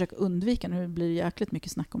brukar försöka undvika, nu blir det jäkligt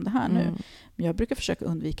mycket snack om det här nu, men jag brukar försöka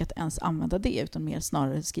undvika att ens använda det, utan mer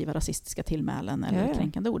snarare skriva rasistiska tillmälen eller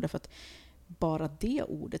kränkande ord. För att bara det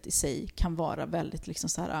ordet i sig kan vara väldigt liksom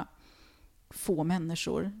så här, få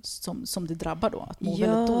människor som det drabbar då, att må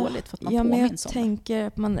väldigt dåligt för att man påminns om det. Jag tänker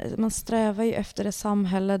att man strävar ju efter ett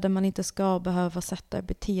samhälle där man inte ska behöva sätta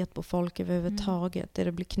epitet på folk överhuvudtaget, där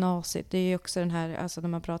det blir knasigt. Det är ju också den här, alltså när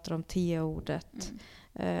man pratar om T-ordet,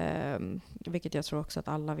 vilket jag tror också att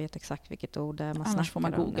alla vet exakt vilket ord det är man annars får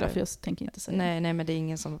man googla, för jag tänker inte säga nej, men det är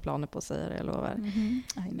ingen som har planer på att säga det, jag lovar.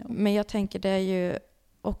 I know. Men jag tänker det är ju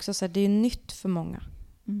också så här, det är nytt för många.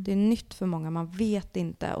 Det är nytt för många, man vet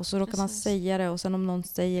inte. Och så råkar man säga det, och sen om någon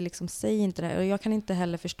säger liksom, säg inte det. Och jag kan inte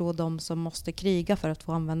heller förstå de som måste kriga för att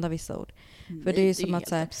få använda vissa ord. För det är ju som att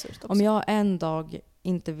så här, om jag en dag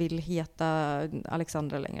inte vill heta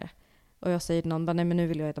Alexandra längre, och jag säger till någon, nej men nu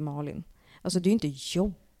vill jag heta Malin. Alltså det är ju inte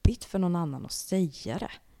jobbigt för någon annan att säga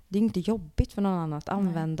det. Det är inte jobbigt för någon annan att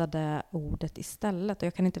använda det ordet istället. Och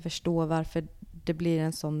jag kan inte förstå varför det blir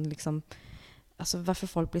en sån liksom, alltså varför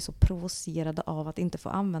folk blir så provocerade av att inte få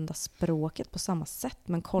använda språket på samma sätt.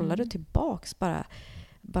 Men kollar du tillbaks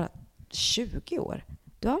bara 20 år,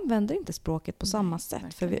 du använder inte språket på samma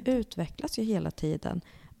sätt. För vi utvecklas ju hela tiden.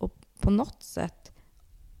 Och på något sätt,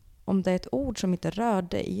 om det är ett ord som inte rör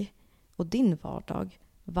dig och din vardag,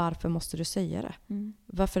 varför måste du säga det?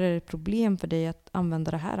 Varför är det ett problem för dig att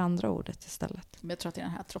använda det här andra ordet istället? Men jag tror att det är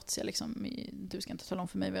den här trotsiga, liksom, du ska inte tala om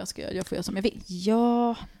för mig vad jag ska göra, jag får göra som jag vill.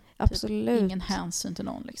 Ja, absolut. Typ ingen hänsyn till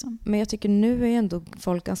någon. Liksom. Men jag tycker nu är ändå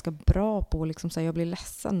folk ganska bra på att liksom säga, jag blir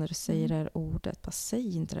ledsen när du säger det här ordet. Bara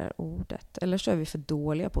säg inte det här ordet. Eller så är vi för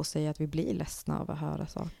dåliga på att säga att vi blir ledsna av att höra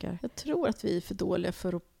saker. Jag tror att vi är för dåliga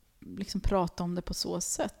för att liksom prata om det på så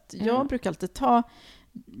sätt. Jag brukar alltid ta...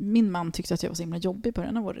 Min man tyckte att jag var så himla jobbig i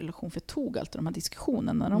början av vår relation, för jag tog alltid de här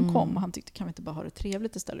diskussionerna när de kom, och han tyckte, kan vi inte bara ha det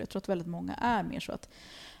trevligt istället? Jag tror att väldigt många är mer så att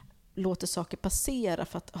låter saker passera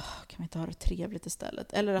för att kan vi inte ha det trevligt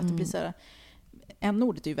istället? Eller att det blir så här,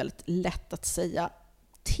 n-ordet är ju väldigt lätt att säga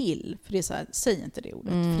till, för det är så här, säg inte det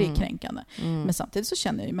ordet, för det är kränkande. Men samtidigt så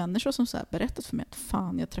känner jag ju människor som så här berättat för mig att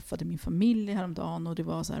fan, jag träffade min familj häromdagen och det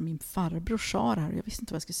var så här, min farbror sa det här och jag visste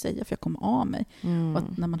inte vad jag skulle säga för jag kom av mig. Och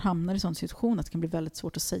att när man hamnar i sån situation att det kan bli väldigt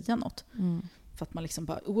svårt att säga något. För att man liksom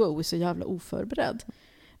bara, är så jävla oförberedd.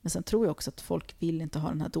 Men sen tror jag också att folk vill inte ha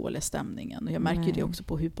den här dåliga stämningen. Och jag märker ju det också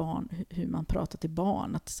på hur man pratar till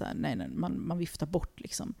barn. Att så här, man viftar bort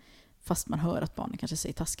liksom. Fast man hör att barnen kanske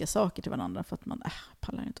säger taskiga saker till varandra för att man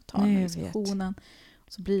pallar inte att ta den här diskussionen.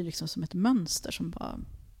 Så blir det liksom som ett mönster som bara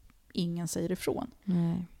ingen säger ifrån.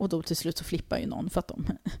 Och då till slut så flippar ju någon för att de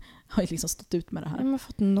har ju liksom stått ut med det här. Ja, man har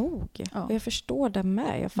fått nog. Ja. Och jag förstår det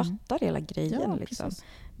med. Jag fattar hela grejen. Liksom.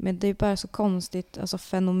 Men det är bara så konstigt, alltså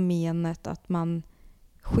fenomenet att man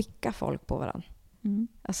skickar folk på varandra.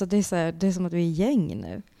 Alltså det är, så här, det är som att vi är gäng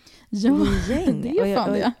nu. Ja, vi är gäng. det är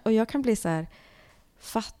fan det. Och jag kan bli så här,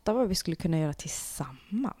 fatta vad vi skulle kunna göra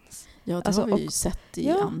tillsammans. Ja, det alltså, har vi ju sett i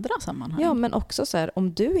andra sammanhang. Ja, men också så här,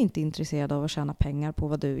 om du inte är intresserad av att tjäna pengar på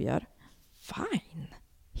vad du gör, fine.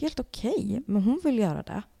 Helt okej. Men hon vill göra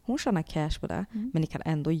det. Hon tjänar cash på det. Men ni kan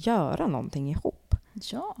ändå göra någonting ihop.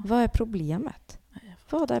 Ja. Vad är problemet?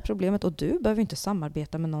 Vad är problemet? Och du behöver inte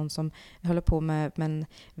samarbeta med någon som håller på med en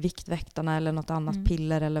Viktväktarna eller något annat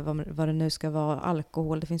piller eller vad det nu ska vara,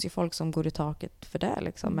 alkohol. Det finns ju folk som går i taket för det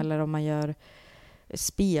liksom. Eller om man gör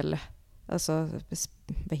spel, alltså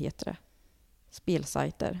vad heter det?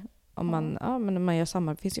 Spelsajter. Om man gör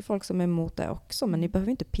samarbete. Det finns ju folk som är emot det också, men ni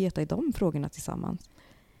behöver inte peta i de frågorna tillsammans.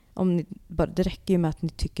 Det räcker ju med att ni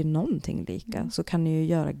tycker någonting lika, så kan ni ju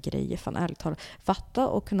göra grejer, fan ärligt talat. Fatta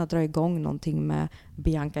och kunna dra igång någonting med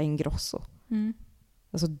Bianca Ingrosso.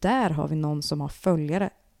 Alltså där har vi någon som har följare,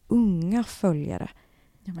 unga följare.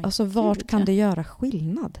 Ja, alltså vart kan det göra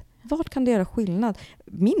skillnad? Vart kan det göra skillnad?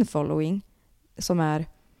 Min following som är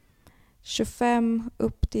 25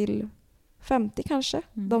 upp till 50 kanske,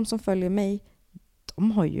 de som följer mig,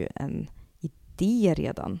 de har ju en idé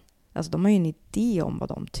redan. Alltså de har ju en idé om vad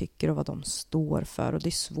de tycker och vad de står för, och det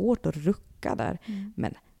är svårt att rucka där.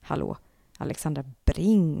 Men hallå, Alexandra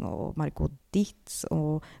Bring och Margot Dietz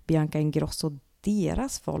och Bianca Ingrosso,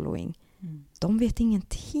 deras following, de vet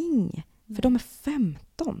ingenting. För de är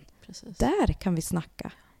 15. Precis. Där kan vi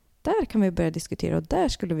snacka. där kan vi börja diskutera och där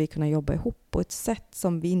skulle vi kunna jobba ihop på ett sätt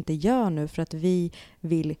som vi inte gör nu för att vi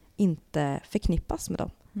vill inte förknippas med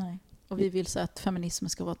dem. Nej. Och vi vill säga att feminismen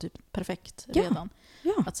ska vara typ perfekt redan.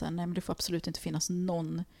 Ja. Att säga, nej men det får absolut inte finnas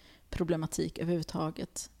någon problematik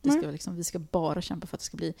överhuvudtaget. Det ska liksom, vi ska bara kämpa för att det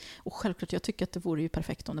ska bli... Och självklart, jag tycker att det vore ju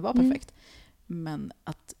perfekt om det var perfekt. Men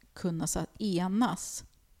att kunna så här, enas,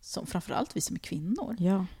 som framförallt vi som är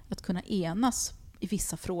kvinnor, att kunna enas i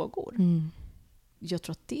vissa frågor. Jag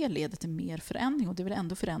tror att det leder till mer förändring. Och det är väl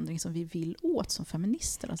ändå förändring som vi vill åt som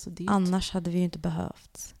feminister. Alltså det är annars hade vi ju inte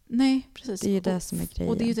behövt. Nej, precis. Det är ju det som är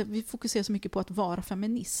grejen. Och det är ju vi fokuserar så mycket på att vara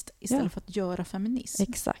feminist istället för att göra feminism.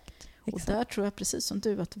 Exakt. Och där tror jag precis som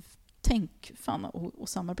du att tänk fan och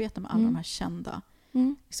samarbeta med alla de här kända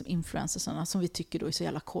liksom influencersarna som vi tycker då är så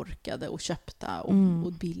jävla korkade och köpta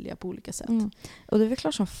och billiga på olika sätt. Och det är väl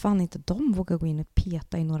klart som fan inte de vågar gå in och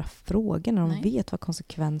peta i några frågor när de vet vad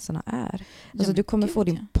konsekvenserna är. Alltså du kommer få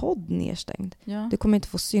din podd nedstängd. Ja. Du kommer inte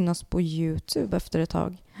få synas på YouTube efter ett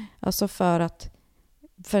tag. Alltså för att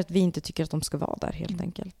vi inte tycker att de ska vara där helt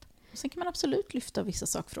enkelt. Sen kan man absolut lyfta vissa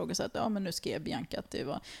sakfrågor. Så att, men nu skrev Bianca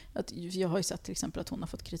att jag har ju sett till exempel att hon har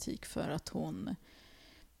fått kritik för att hon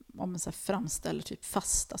framställer typ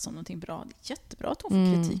fasta som någonting bra. Det är jättebra att hon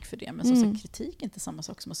får kritik för det. Men så kritik är inte samma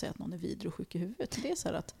sak som att säga att någon är vidrig och sjuk i huvudet. Det är så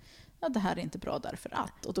här att det här är inte bra därför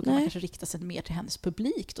att. Och då kan man kanske rikta sig mer till hennes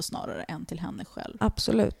publik då snarare än till henne själv.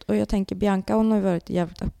 Absolut. Och jag tänker Bianca, hon har ju varit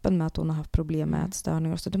jävligt öppen med att hon har haft problem med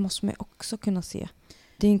ätstörningar. Så det måste man ju också kunna se.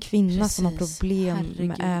 Det är en kvinna som har problem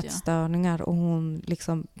med ätstörningar och hon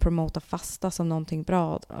liksom promotar fasta som någonting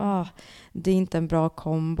bra. Det är inte en bra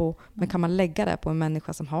kombo. Men kan man lägga det på en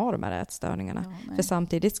människa som har de här ätstörningarna? För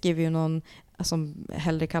samtidigt skriver ju någon som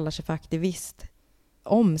hellre kallar sig för aktivist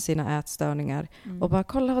om sina ätstörningar. Och bara,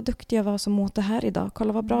 kolla vad duktig jag var som åt det här idag.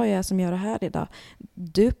 Kolla vad bra jag är som gör det här idag.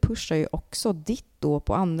 Du pushar ju också ditt då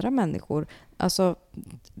på andra människor. Alltså,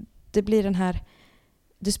 det blir den här...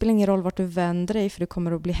 Det spelar ingen roll vart du vänder dig för du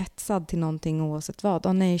kommer att bli hetsad till någonting oavsett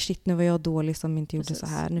vad. Nej, shit, nu var jag dålig som inte gjorde så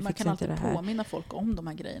här. Nu man kan alltid påminna folk om de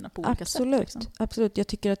här grejerna på olika sätt. Liksom. Absolut. Jag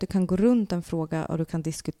tycker att du kan gå runt en fråga och du kan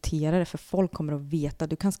diskutera det för folk kommer att veta.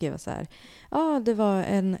 Du kan skriva så här. Det var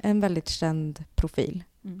en väldigt känd profil,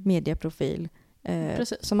 medieprofil.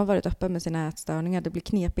 Som har varit öppen med sina ätstörningar. Det blir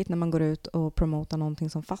knepigt när man går ut och promotar någonting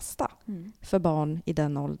som fasta för barn i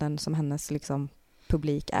den åldern som hennes liksom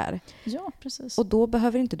publik är. Ja, precis. Och då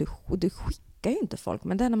behöver inte du skickar ju inte folk,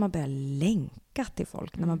 men det är när man börjar länka till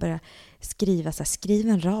folk, när man börjar skriva så här, skriv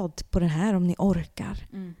en rad på den här om ni orkar.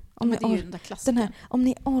 Om ni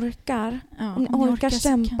orkar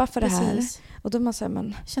kämpa för det här. Och då man säger,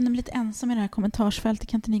 men känner mig lite ensam i det här kommentarsfältet,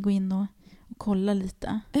 kan inte ni gå in och kolla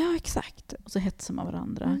lite? Ja, exakt. Och så hetsar man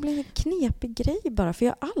varandra. Det blir en knepig grej bara, för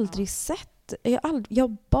jag har aldrig sett, jag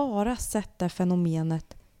har bara sett det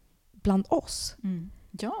fenomenet bland oss.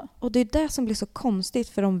 Ja. Och det är det som blir så konstigt,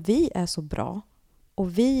 för om vi är så bra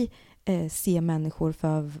och vi ser människor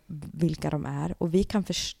för vilka de är och vi kan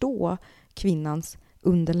förstå kvinnans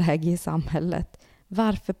underläge i samhället,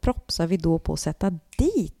 varför propsar vi då på att sätta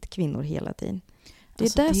dit kvinnor hela tiden? Det är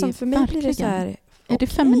alltså, det som för mig blir det så här... Är det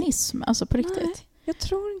feminism? Alltså på riktigt? Nej, jag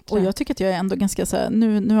tror inte. Och jag tycker att jag är ändå ganska så här,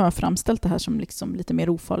 nu har jag framställt det här som liksom lite mer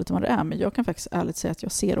ofarligt än vad det är, men jag kan faktiskt ärligt säga att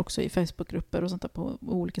jag ser också i Facebookgrupper och sånt där på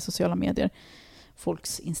olika sociala medier,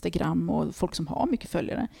 folks Instagram och folk som har mycket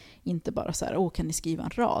följare, inte bara så här, kan ni skriva en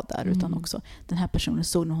rad där, utan också den här personen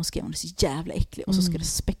såg när hon skrev, hon är så jävla äcklig, och så ska det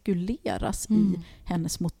spekuleras i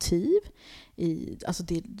hennes motiv, alltså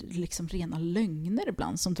det är liksom rena lögner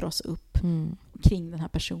ibland som dras upp kring den här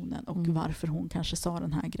personen och varför hon kanske sa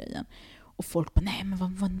den här grejen. Och folk bara, nej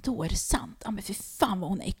men vad då, är det sant? Ja men för fan vad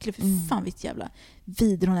hon är äcklig, för fan vilket jävla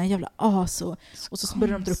vidrig, hon är en jävla as. Och så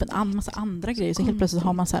börjar de dra upp en massa andra grejer, så helt plötsligt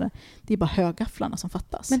har man så här, det är bara högafflarna som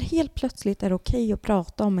fattas. Men helt plötsligt är det okej att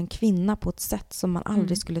prata om en kvinna på ett sätt som man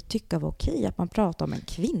aldrig skulle tycka var okej, att man pratar om en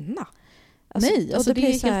kvinna. Alltså, nej, alltså det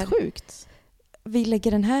är helt här, sjukt. Vi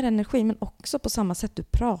lägger den här energin, men också på samma sätt, du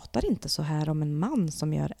pratar inte så här om en man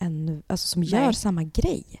som gör gör samma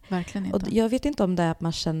grej. Verkligen inte. Och jag vet inte om det är att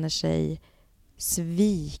man känner sig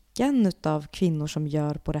sviken av kvinnor som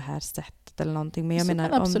gör på det här sättet eller någonting. Men jag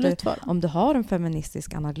menar, om du har en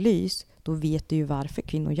feministisk analys, då vet du ju varför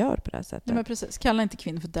kvinnor gör på det här sättet. Nej, men precis. Kalla inte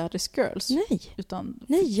kvinnor för daddy's girls. Nej. Utan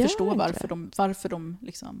förstå varför de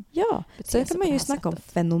liksom... Ja, sen kan man ju snacka om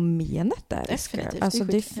fenomenet daddy's girl. Alltså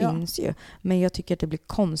det finns ju. Men jag tycker att det blir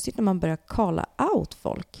konstigt när man börjar calla out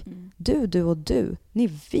folk. Du och du, ni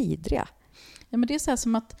är vidriga. Ja, men det är så här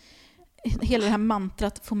som att hela det här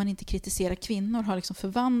mantrat, får man inte kritisera kvinnor, har liksom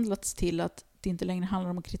förvandlats till att det inte längre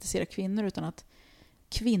handlar om att kritisera kvinnor, utan att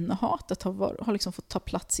kvinnohatet har liksom fått ta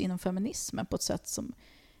plats inom feminismen på ett sätt som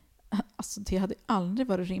alltså det hade aldrig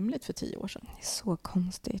varit rimligt för 10 år sedan. Det är så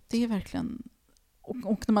konstigt. Det är verkligen...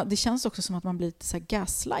 Och det känns också som att man blir lite så här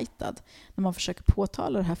gaslightad när man försöker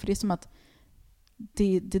påtala det här. För det är som att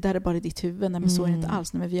det där är bara i ditt huvud. Nej, men så är det inte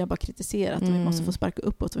alls. Nej, men vi har bara kritiserat och vi måste få sparka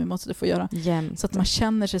uppåt och vi måste få göra så att man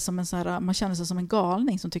känner sig som en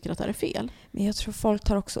galning som tycker att det här är fel. Men jag tror folk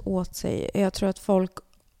tar också åt sig. Jag tror att folk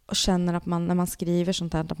känner att man, när man skriver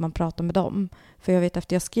sånt här, att man pratar med dem. För jag vet,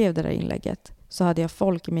 efter jag skrev det där inlägget så hade jag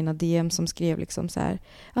folk i mina DM som skrev liksom så här: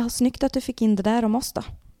 snyggt att du fick in det där om oss då.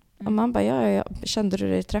 Och man bara, ja, kände du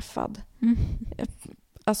dig träffad?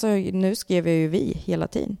 Alltså nu skrev jag ju vi hela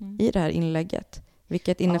tiden i det här inlägget.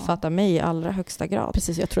 Vilket innefattar mig i allra högsta grad.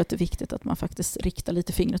 Precis, jag tror att det är viktigt att man faktiskt riktar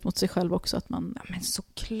lite fingret mot sig själv också. Att man... Ja, men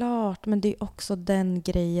såklart, men det är också den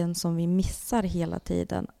grejen som vi missar hela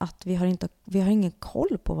tiden. Att vi har ingen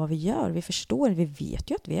koll på vad vi gör. Vi förstår, vi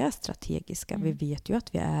vet ju att vi är strategiska. Vi vet ju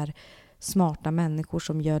att vi är smarta människor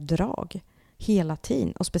som gör drag hela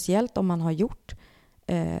tiden. Och speciellt om man har gjort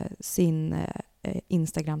sin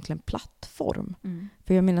Instagram till en plattform.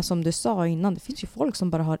 För jag menar, som du sa innan, det finns ju folk som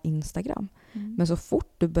bara har Instagram. Men så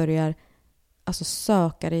fort du börjar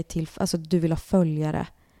söka dig till, du vill ha följare,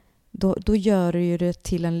 då gör du ju det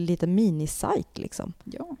till en liten minisajt liksom.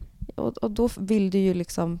 Ja. Och då vill du ju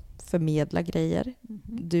liksom förmedla grejer.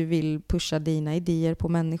 Du vill pusha dina idéer på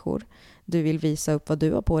människor. Du vill visa upp vad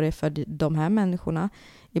du har på dig för de här människorna.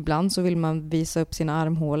 Ibland så vill man visa upp sina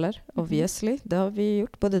armhålor. Obviously, det har vi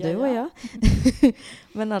gjort, både du och jag.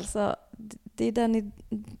 Men alltså, det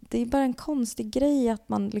är bara en konstig grej att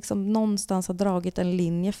man liksom någonstans har dragit en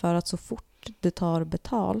linje för att så fort du tar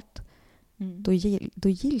betalt, då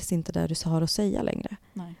gills inte det du har att säga längre.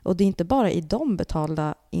 Nej. Och det är inte bara i de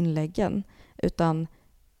betalda inläggen, utan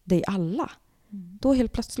det är alla. Då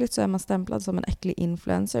helt plötsligt så är man stämplad som en äcklig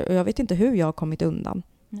influencer. Och jag vet inte hur jag har kommit undan.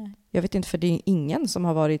 Nej. Jag vet inte, för det är ingen som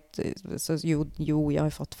har varit... Så, jo, jag har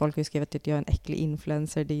fått folk att skriva att jag är en äcklig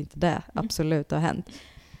influencer. Det är inte det. Absolut, det har hänt.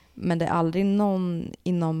 Men det är aldrig någon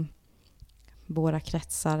inom våra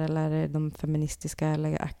kretsar eller de feministiska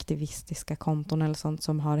eller aktivistiska konton eller sånt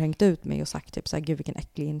som har hängt ut mig och sagt typ så här: gud vilken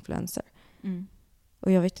äcklig influencer.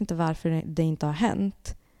 Och jag vet inte varför det inte har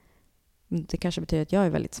hänt. Det kanske betyder att jag är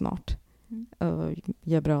väldigt smart. Och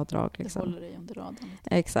gör bra drag. Liksom. Det håller dig under radarn.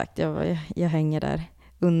 Exakt, jag hänger där.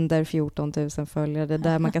 Under 14 000 följare. Det är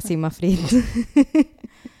där man kan simma fritt.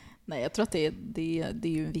 Nej, jag tror att det är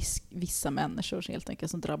ju vissa människor helt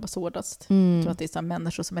enkelt som drabbas hårdast. Jag tror att det är så här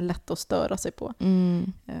människor som är lätta att störa sig på.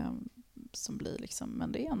 Som blir liksom,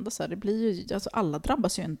 men det är ändå så här, det blir ju, alltså alla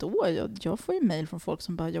drabbas ju ändå. Jag får ju mejl från folk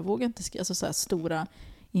som bara, jag vågar inte skriva, alltså så här stora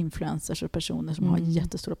influencers och personer som har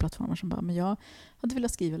jättestora plattformar som bara, men jag hade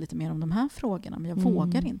velat skriva lite mer om de här frågorna, men jag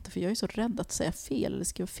vågar inte, för jag är så rädd att säga fel eller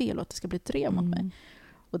skriva fel och att det ska bli ett drev mot mig.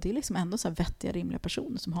 Och det är liksom ändå så här vettiga, rimliga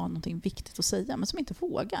personer som har någonting viktigt att säga, men som inte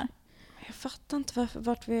vågar. Jag fattar inte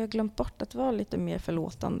vart vi har glömt bort att vara lite mer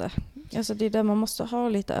förlåtande. Alltså det är där man måste ha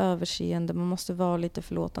lite överseende, man måste vara lite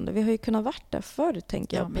förlåtande. Vi har ju kunnat vara där förr,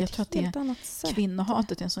 tänker jag. Men jag tror att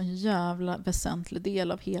kvinnohatet är en sån jävla väsentlig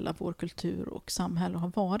del av hela vår kultur och samhälle och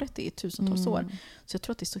har varit det i tusentals år. Så jag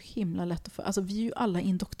tror att det är så himla lätt att få. Alltså vi är ju alla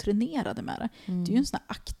indoktrinerade med det. Det är ju en sån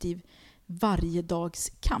här aktiv varje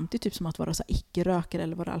dags kamp. Det är typ som att vara så icke-rökare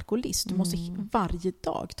eller vara alkoholist. Du måste varje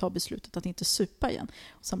dag ta beslutet att inte supa igen.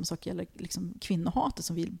 Och samma sak gäller liksom kvinnohatet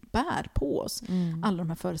som vi bär på oss. Alla de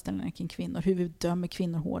här föreställningarna kring kvinnor. Hur vi dömer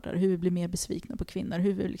kvinnor hårdare. Hur vi blir mer besvikna på kvinnor.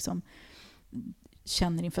 Hur vi liksom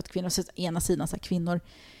känner inför att kvinnor... Så ena sidan så här, kvinnor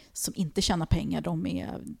som inte tjänar pengar, de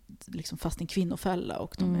är liksom fast i en kvinnofälla.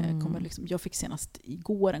 Och kommer liksom, jag fick senast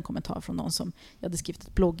igår en kommentar från någon som... Jag hade skrivit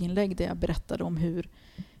ett blogginlägg där jag berättade om hur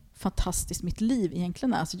fantastiskt mitt liv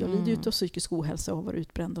egentligen är. Alltså jag lider ut av psykisk ohälsa och har varit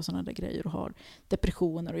utbränd och sådana där grejer och har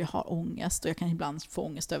depressioner och jag har ångest och jag kan ibland få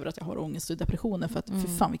ångest över att jag har ångest och depressioner för att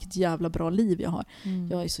för fan vilket jävla bra liv jag har.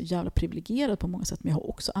 Jag är så jävla privilegierad på många sätt, men jag har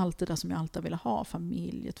också allt det där som jag alltid vill ha.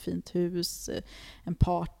 Familj, ett fint hus, en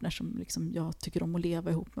partner som liksom jag tycker om att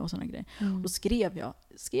leva ihop med och sådana grejer. Och då skrev jag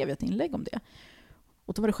ett inlägg om det.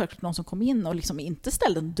 Och då var det självklart någon som kom in och liksom inte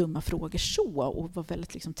ställde en dumma frågor så och var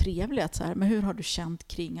väldigt liksom trevlig. Att så här, men hur har du känt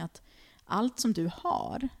kring att allt som du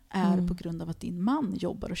har är på grund av att din man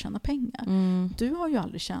jobbar och tjänar pengar? Du har ju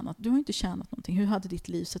aldrig inte tjänat någonting. Hur hade ditt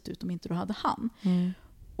liv sett ut om inte du hade han?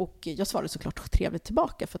 Och jag svarade såklart trevligt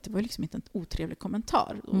tillbaka, för att det var liksom inte en otrevlig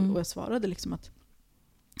kommentar. Och jag svarade liksom att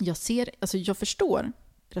jag förstår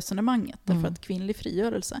resonemanget, därför att kvinnlig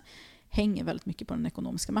frigörelse hänger väldigt mycket på den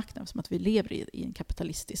ekonomiska makten, som att vi lever i en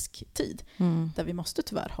kapitalistisk tid där vi måste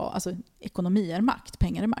tyvärr ha, alltså ekonomi är makt,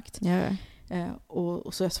 pengar är makt.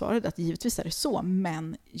 Och så jag svarade att givetvis är det så,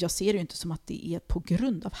 men jag ser det ju inte som att det är på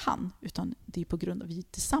grund av han, utan det är på grund av vi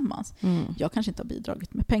tillsammans. Jag kanske inte har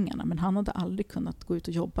bidragit med pengarna, men han hade aldrig kunnat gå ut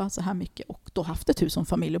och jobba så här mycket och då haft ett hus som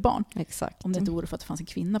familj och barn. Exakt. Om det inte vore för att det fanns en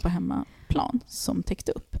kvinna på hemmaplan som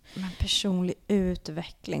täckte upp. Men personlig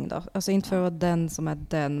utveckling då? Alltså inte för att vara den som är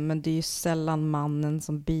den, men det är ju sällan mannen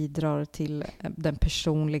som bidrar till den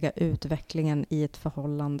personliga utvecklingen i ett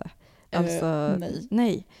förhållande. Alltså,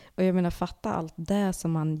 nej. Och jag menar, fatta allt det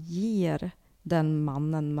som man ger den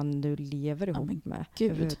mannen man nu lever ihop med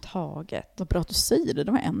överhuvudtaget. Vad bra att du säger det.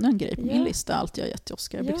 Det var ännu en grej på min lista. Allt jag har gett till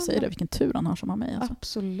Oscar. Jag brukar säga det. Vilken tur han har som har mig. Alltså.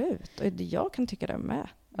 Absolut. Och jag kan tycka det med.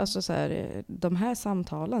 Alltså så här, de här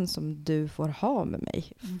samtalen som du får ha med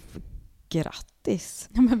mig. Grattis.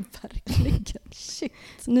 Ja men verkligen. Shit.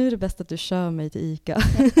 Nu är det bäst att du kör mig till ICA.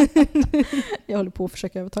 Jag håller på att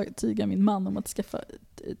försöka övertyga min man om att skaffa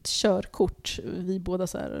ett körkort. Vi båda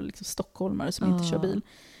så här, liksom stockholmare som inte kör bil.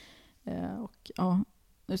 Och ja,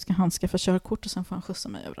 nu ska han skaffa körkort och sen får han skjutsa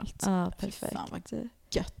mig överallt. Ja, perfekt. Fan vad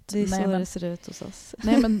gött. Det är så det ser ut hos oss.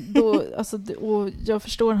 Nej, men då, alltså, och jag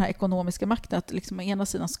förstår den här ekonomiska makten att liksom, å ena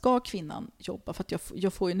sidan ska kvinnan jobba för att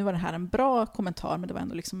jag får ju, nu var det här en bra kommentar, men det var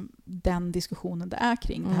ändå liksom den diskussionen det är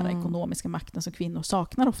kring den här ekonomiska makten som kvinnor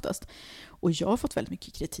saknar oftast. Och jag har fått väldigt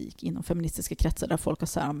mycket kritik inom feministiska kretsar där folk har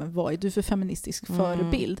sagt, men vad är du för feministisk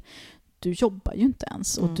förebild? Du jobbar ju inte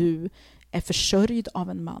ens och du är försörjd av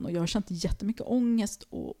en man, och jag har känt jättemycket ångest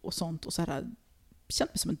och sånt, och så här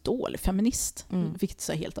känt mig som en dålig feminist, vilket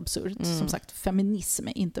är helt absurt. Som sagt, feminism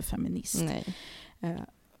är inte feminism.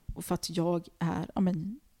 Och för att jag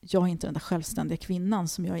är inte den där självständiga kvinnan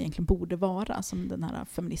som jag egentligen borde vara, som den här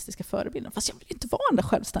feministiska förebilden. Fast jag vill inte vara den där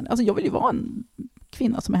självständiga. Alltså jag vill ju vara en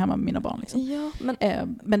kvinna som är hemma med mina barn. Liksom. Ja,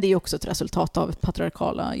 men det är också ett resultat av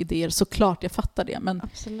patriarkala idéer. Såklart, jag fattar det. Men,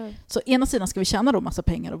 absolut. så ena sidan ska vi tjäna då massa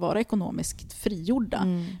pengar och vara ekonomiskt frigjorda.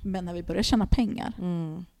 Men när vi börjar tjäna pengar,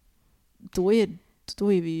 då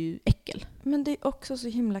är vi ju äckel. Men det är också så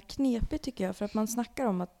himla knepigt tycker jag. För att man snackar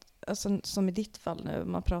om att, alltså, som i ditt fall nu,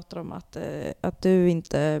 man pratar om att du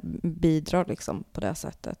inte bidrar liksom på det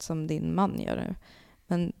sättet som din man gör nu.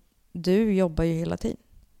 Men du jobbar ju hela tiden.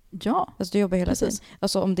 Ja, alltså, du jobbar hela tiden.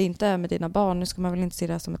 Alltså om det inte är med dina barn, nu ska man väl inte se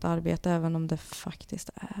det som ett arbete, även om det faktiskt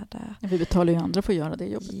är det. Vi betalar ju andra för att göra det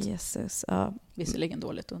jobbet. Jesus, ja. Visserligen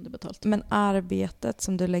dåligt underbetalt. Men arbetet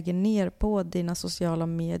som du lägger ner på dina sociala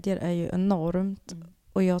medier är ju enormt.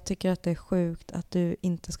 Och jag tycker att det är sjukt att du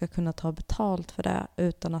inte ska kunna ta betalt för det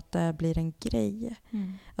utan att det blir en grej.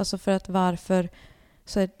 Alltså för att varför...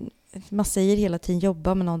 Så här, man säger hela tiden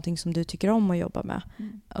jobba med någonting som du tycker om att jobba med.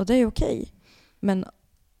 Och det är okej. Men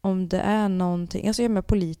om det är någonting... Alltså jag menar,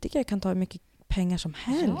 politiker kan ta hur mycket pengar som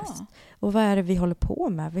helst. Ja. Och vad är det vi håller på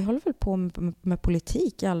med? Vi håller väl på med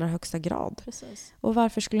politik i allra högsta grad. Precis. Och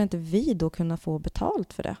varför skulle inte vi då kunna få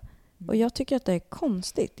betalt för det? Och jag tycker att det är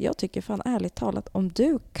konstigt. Jag tycker fan ärligt talat, om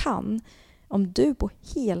du på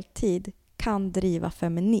heltid kan driva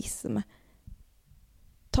feminism,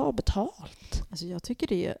 ta betalt. Alltså jag tycker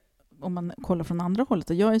det, om man kollar från andra hållet,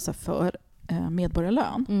 och jag är så för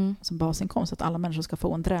medborgarlön som basinkomst, att alla människor ska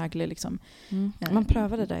få en dräglig liksom, man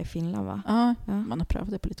prövade det där i Finland, va? Ja, man har prövat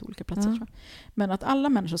det på lite olika platser. Tror jag. Men att alla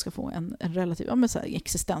människor ska få en relativ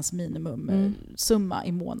existensminimum summa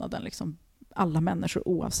i månaden liksom, alla människor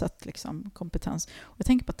oavsett liksom, kompetens. Och jag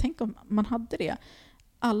tänker på, tänk om man hade det.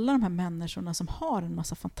 Alla de här människorna som har en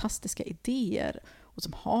massa fantastiska idéer och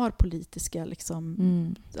som har politiska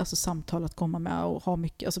liksom, alltså, samtal att komma med och ha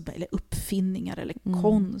mycket, alltså, eller uppfinningar eller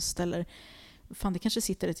konst eller fan, det kanske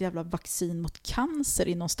sitter ett jävla vaccin mot cancer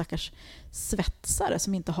i någon stackars svetsare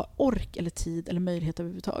som inte har ork eller tid eller möjlighet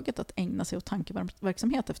överhuvudtaget att ägna sig åt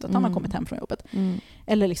tankeverksamhet efter att han har kommit hem från jobbet.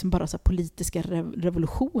 Eller liksom bara så här politiska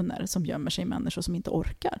revolutioner som gömmer sig i människor som inte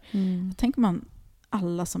orkar. Tänker man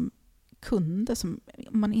alla som kunde, som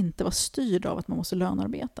man inte var styrd av att man måste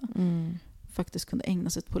lönearbeta, faktiskt kunde ägna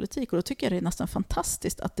sig åt politik. Och då tycker jag det är nästan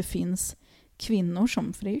fantastiskt att det finns kvinnor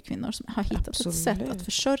som, för det är ju kvinnor som har hittat ett sätt att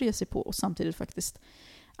försörja sig på och samtidigt faktiskt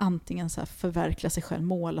antingen så här förverkliga sig själv,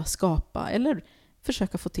 måla, skapa eller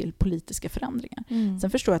försöka få till politiska förändringar. Sen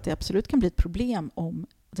förstår jag att det absolut kan bli ett problem om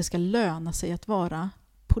det ska löna sig att vara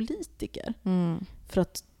politiker. För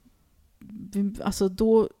att alltså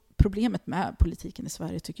då, problemet med politiken i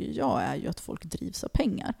Sverige tycker jag är ju att folk drivs av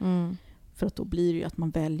pengar. För att då blir det ju att man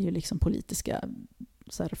väljer liksom politiska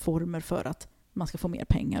så här, reformer för att man ska få mer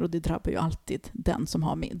pengar, och det drabbar ju alltid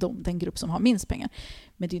den grupp som har minst pengar.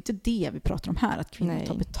 Men det är ju inte det vi pratar om här, att kvinnor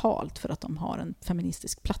tar betalt för att de har en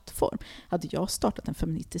feministisk plattform. Hade jag startat en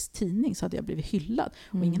feministisk tidning så hade jag blivit hyllad.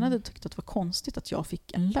 Och ingen hade tyckt att det var konstigt att jag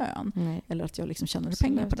fick en lön. Eller att jag liksom tjänade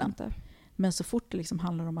pengar på den. Men så fort det liksom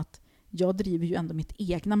handlar om att jag driver ju ändå mitt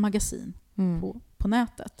egna magasin på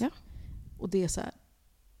nätet. Ja. Och det är så här,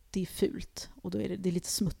 det är fult och då är det är lite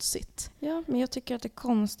smutsigt. Ja, men jag tycker att det är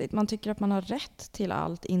konstigt. Man tycker att man har rätt till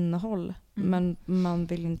allt innehåll, men man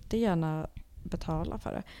vill inte gärna betala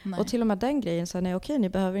för det. Nej. Och till och med den grejen så nej, okej, ni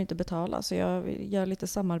behöver inte betala, så jag gör lite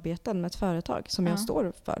samarbeten med ett företag som jag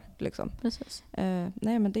står för. Liksom. Precis.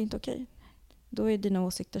 Nej, men det är inte okej. Då är dina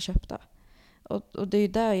åsikter köpta. Och det är ju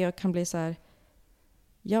där jag kan bli så här,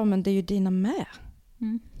 ja, men det är ju dina med.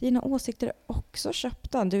 Dina åsikter är också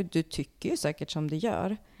köpta. Du tycker ju säkert som du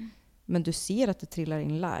gör. Men du ser att det trillar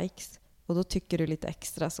in likes. Och då tycker du lite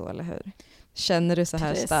extra så, eller hur? Känner du så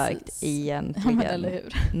här starkt egentligen? Ja, men eller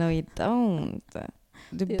hur? No, you don't.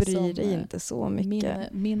 Du bryr dig inte så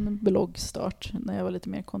mycket. Min bloggstart, när jag var lite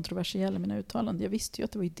mer kontroversiell i mina uttalanden. Jag visste ju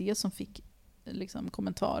att det var ju det som fick liksom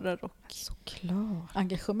kommentarer och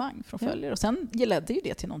engagemang från följare. Och sen ledde ju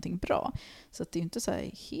det till någonting bra. Så att det är ju inte så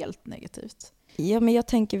här helt negativt. Ja, men jag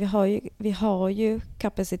tänker vi har ju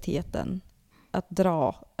kapaciteten att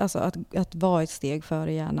dra, alltså att vara ett steg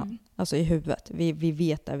före hjärnan. Alltså i huvudet. Vi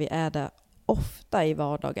vet det, vi är det ofta i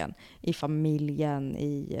vardagen. I familjen,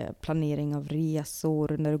 i planering av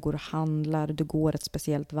resor, när du går och handlar, du går ett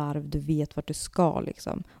speciellt varv, du vet vart du ska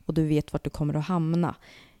liksom. Och du vet vart du kommer att hamna.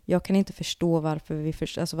 Jag kan inte förstå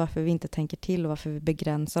varför vi inte tänker till och varför vi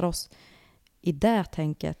begränsar oss i det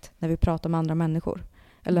tänket när vi pratar med andra människor.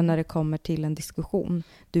 Eller när det kommer till en diskussion.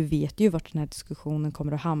 Du vet ju vart den här diskussionen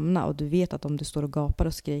kommer att hamna. Och du vet att om du står och gapar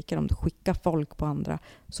och skriker, om du skickar folk på andra,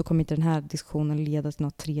 så kommer inte den här diskussionen leda till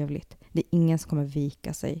något trevligt. Det är ingen som kommer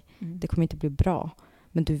vika sig. Det kommer inte bli bra.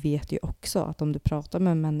 Men du vet ju också att om du pratar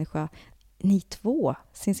med en människa, ni två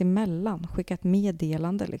sinsemellan, skicka ett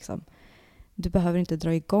meddelande liksom. Du behöver inte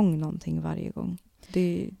dra igång någonting varje gång.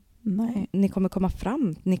 Nej. Ni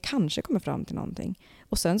kanske kommer fram till någonting.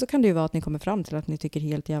 Och sen så kan det ju vara att ni kommer fram till att ni tycker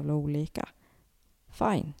helt jävla olika.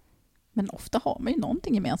 Fine. Men ofta har man ju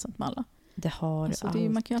någonting gemensamt med alla. Det har alltså,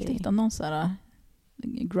 alltid. Man kan ju alltid hitta någon sån här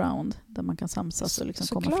ground där man kan samsas och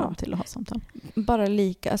liksom komma fram till att ha samtal.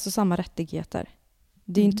 Bara samma rättigheter.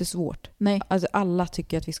 Det är inte svårt. Nej. Alltså, alla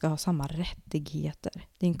tycker att vi ska ha samma rättigheter.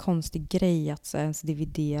 Det är en konstig grej att ens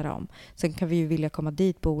dividera om. Sen kan vi ju vilja komma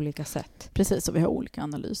dit på olika sätt. Precis, och vi har olika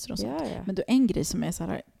analyser och sånt. Ja. Men en grej som är så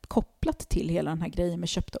här kopplat till hela den här grejen med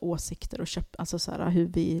köpta åsikter och alltså så här, hur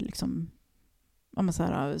vi liksom så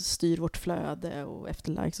här, styr vårt flöde och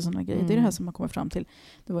efterlikes och sådana grejer. Det är det här som man kommer fram till.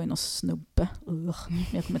 Det var ju någon snubbe, men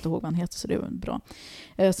jag kommer inte ihåg vad han heter, så det var bra,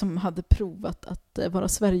 som hade provat att vara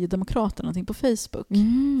Sverigedemokrat eller någonting på Facebook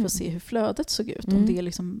för att se hur flödet såg ut. Om det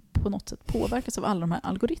liksom på något sätt påverkas av alla de här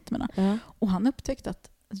algoritmerna. Och han upptäckte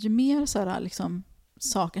att ju mer så här, liksom,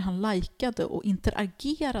 saker han likade och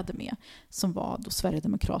interagerade med som var då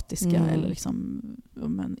sverigedemokratiska eller liksom,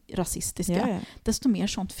 rasistiska, desto mer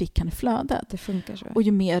sånt fick han i flödet. Det funkar så. Och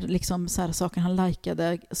ju mer liksom, så här, saker han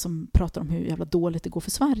likade som pratar om hur jävla dåligt det går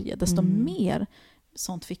för Sverige, desto mer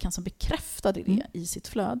sånt fick han som bekräftade det i sitt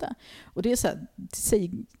flöde. Och det är så här,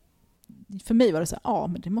 för mig var det så här,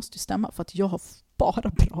 men det måste ju stämma, för att jag har bara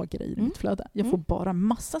bra grejer i mitt flöde. Jag får bara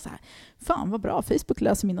massa så här, fan vad bra, Facebook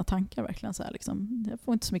läser mina tankar verkligen så här, liksom. Jag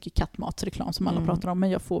får inte så mycket kattmatsreklam som alla pratar om, men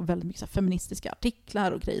jag får väldigt mycket så här, feministiska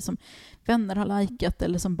artiklar och grejer som vänner har likat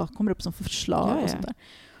eller som bara kommer upp som förslag och sånt där.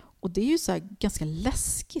 Och det är ju så här ganska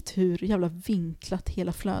läskigt hur jävla vinklat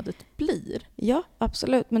hela flödet blir. Ja,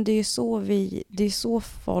 absolut. Men det är så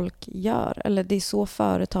folk gör. Eller det är så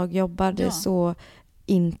företag jobbar. Det är så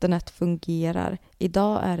internet fungerar.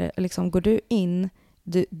 Idag är det liksom, går du in,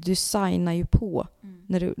 du signar ju på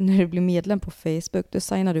när du blir medlem på Facebook, då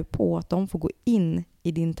signar du på att de får gå in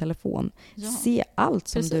i din telefon, se allt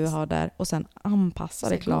som du har där och sen anpassa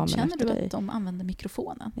reklamen efter dig. Känner du att de använder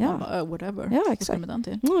mikrofonen? Ja. Bara, whatever. Ja, exakt. Med den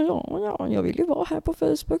till? Ja, jag vill ju vara här på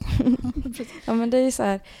Facebook. Ja, men det är så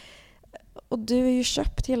här, och du är ju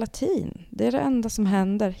köpt hela tiden. Det är det enda som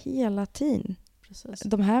händer hela tiden. Precis.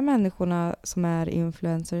 De här människorna som är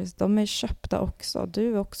influencers, de är köpta också.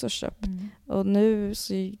 Du är också köpt. Och nu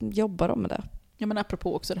så jobbar de med det. Ja, men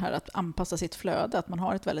apropå också det här att anpassa sitt flöde, att man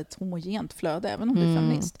har ett väldigt homogent flöde, även om du är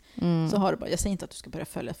feminist. Så har du bara, jag säger inte att du ska börja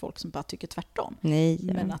följa folk som bara tycker tvärtom. Nej.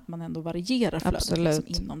 Men att man ändå varierar flödet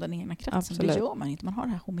liksom, inom den egna kretsen. Absolut. Det gör man inte. Man har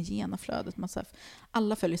det här homogena flödet. Man, så här,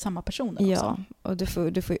 alla följer samma personer också. Ja, och du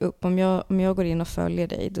får ju upp. Om jag går in och följer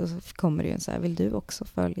dig, då kommer det ju en så här, vill du också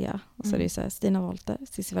följa? Och så är det ju så här, Stina Wolter,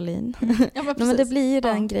 Cissi Wallin. Ja, men det blir ju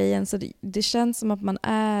den grejen. Så det känns som att man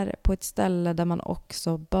är på ett ställe där man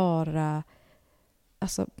också bara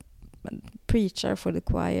preacher for the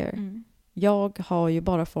choir. Jag har ju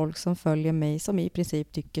bara folk som följer mig som i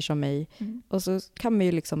princip tycker som mig. Och så kan man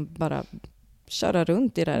ju liksom bara köra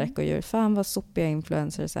runt i det här ekorrhjulet. Fan vad sopiga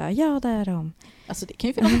influencers är. Ja, det är de. Alltså det kan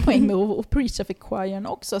ju finnas en poäng med att preacha för choiren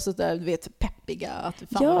också. Alltså där, du vet, peppiga, att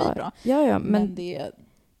fan vad vi är bra. Ja,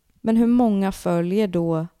 men hur många följer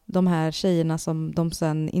då de här tjejerna som de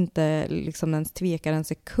sen inte liksom ens tvekar en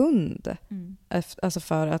sekund alltså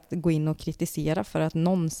för att gå in och kritisera för att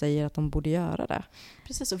någon säger att de borde göra det.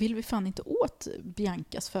 Precis, och vill vi fan inte åt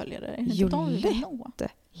Biancas följare? Jo,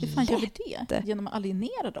 hur fan gör vi det? Genom att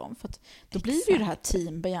alienera dem. För att då blir det ju det här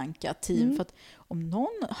team Bianca, för att om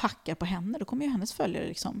någon hackar på henne, då kommer ju hennes följare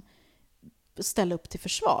liksom ställa upp till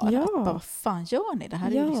försvar. Ja. Att bara, vad fan gör ni? Det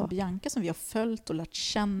här är ju liksom Bianca som vi har följt och lärt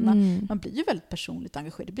känna. Man blir ju väldigt personligt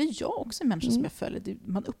engagerad. Det blir jag också, en människa som jag följer.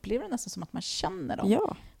 Man upplever det nästan som att man känner dem.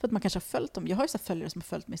 Ja. För att man kanske har följt dem. Jag har ju så följare som har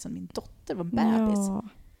följt mig sedan min dotter var bebis. Ja.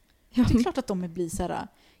 Det är klart att de blir så här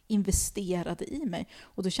investerade i mig.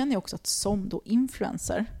 Och då känner jag också att som då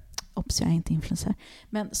influencer, jag är inte influencer,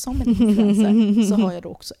 men som en influencer så har jag då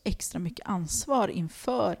också extra mycket ansvar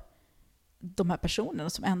inför de här personerna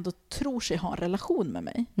som ändå tror sig ha en relation med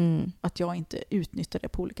mig. Att jag inte utnyttjar det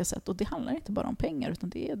på olika sätt. Och det handlar inte bara om pengar, utan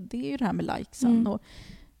det är ju det här med likesen och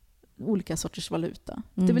olika sorters valuta.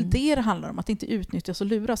 Det är väl det handlar om, att inte utnyttjas och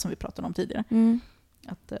luras som vi pratade om tidigare.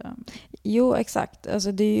 Jo, exakt.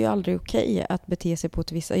 Alltså, det är ju aldrig okej att bete sig på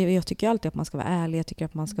ett visst... Jag tycker alltid att man ska vara ärlig. Jag tycker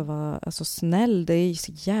att man ska vara snäll. Det är ju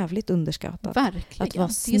så jävligt underskattat. Verkligen. Att vara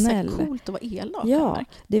snäll. Det är så coolt att vara elak. Ja,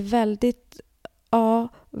 det är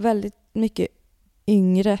väldigt mycket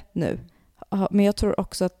yngre nu. Men jag tror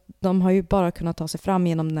också att de har ju bara kunnat ta sig fram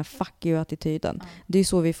genom den här fuck you-attityden. Det är ju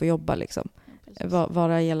så vi får jobba liksom.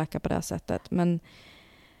 Vara elaka på det här sättet. Men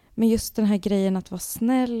just den här grejen att vara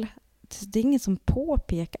snäll, det är ingen som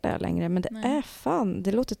påpekar det längre, men det är fan,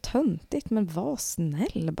 det låter töntigt, men var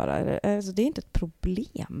snäll bara. Alltså, det är inte ett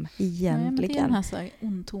problem egentligen. Nej, men det är den här, så här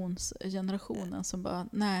ondtonsgenerationen som bara,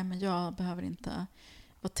 nej men jag behöver inte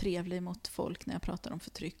vara trevlig mot folk när jag pratar om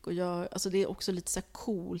förtryck. Och alltså det är också lite så här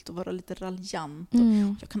coolt att vara lite raljant. Och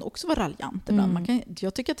jag kan också vara raljant ibland.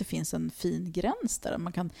 Jag tycker att det finns en fin gräns där.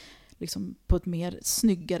 Man kan liksom på ett mer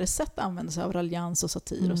snyggare sätt använda sig av raljans och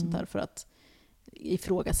satir och sånt där för att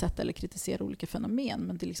ifrågasätta eller kritisera olika fenomen.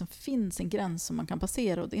 Men det liksom finns en gräns som man kan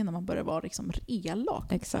passera, och det är när man börjar vara liksom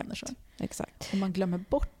elak. Exakt. Och man glömmer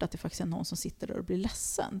bort att det faktiskt är någon som sitter där och blir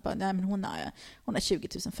ledsen. Bara, nej, men hon har 20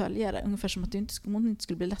 000 följare. Ungefär som att hon inte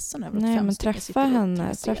skulle bli ledsen över att nej, 5 men stycken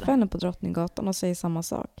träffa henne på Drottninggatan och säga samma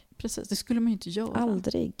sak. Precis, det skulle man ju inte göra.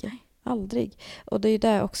 Aldrig. Och det är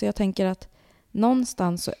det också, jag tänker att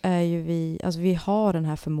någonstans så är ju vi har den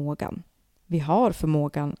här förmågan. Vi har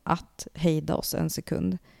förmågan att hejda oss en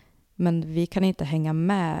sekund. Men vi kan inte hänga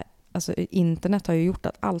med. Alltså, internet har ju gjort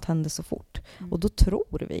att allt händer så fort. Och då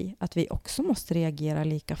tror vi att vi också måste reagera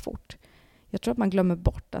lika fort. Jag tror att man glömmer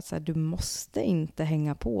bort att så här, du måste inte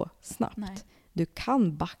hänga på snabbt. Nej. Du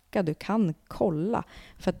kan backa, du kan kolla.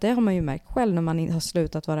 För att det har man ju märkt själv när man har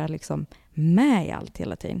slutat vara liksom med i allt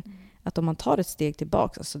hela tiden. Att om man tar ett steg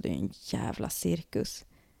tillbaka, alltså det är en jävla cirkus.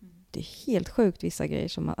 Det är helt sjukt vissa grejer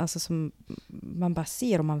som man bara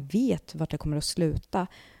ser, och man vet vart det kommer att sluta.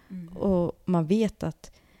 Och man vet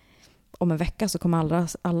att om en vecka så kommer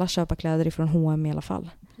alla köpa kläder ifrån H&M i alla fall.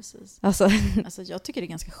 Precis. Alltså jag tycker det är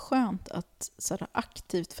ganska skönt att så här,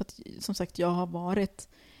 aktivt, för att som sagt jag har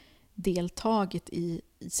deltagit i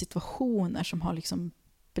situationer som har liksom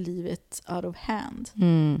blivit out of hand.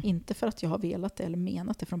 Inte för att jag har velat det eller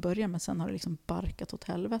menat det från början, men sen har det liksom barkat åt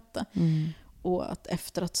helvete. Och att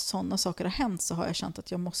efter att sådana saker har hänt så har jag känt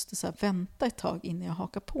att jag måste så här vänta ett tag innan jag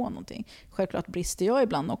hakar på någonting. Självklart brister jag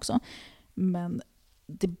ibland också. Men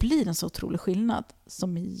det blir en så otrolig skillnad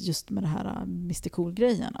som just med det här Mr.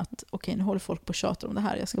 Cool-grejen. Att okej, nu håller folk på och tjatar om det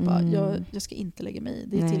här. Jag ska inte lägga mig i.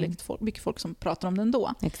 Det är tillräckligt mycket folk som pratar om det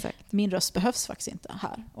ändå. Exakt. Min röst behövs faktiskt inte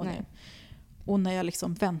här och nu. Och när jag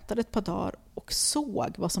liksom väntade ett par dagar och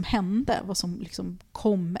såg vad som hände, vad som liksom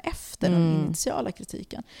kom efter den initiala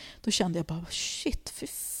kritiken, då kände jag bara, shit, för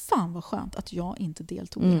fan vad skönt att jag inte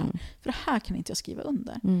deltog i det här. För det här kan inte jag skriva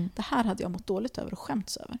under. Det här hade jag mått dåligt över och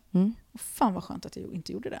skämts över. Och fan vad skönt att jag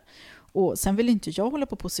inte gjorde det. Och sen vill inte jag hålla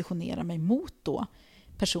på att positionera mig mot då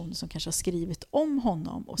personer som kanske har skrivit om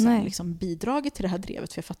honom och sen liksom bidragit till det här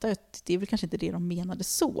drevet. För jag fattar att det är väl kanske inte det de menade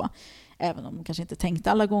så. Även om de kanske inte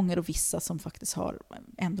tänkte alla gånger, och vissa som faktiskt har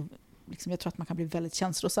ändå, liksom, jag tror att man kan bli väldigt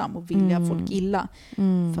känslosam och vilja folk illa.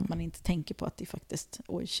 För att man inte tänker på att det faktiskt,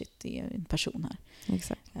 det är en person här.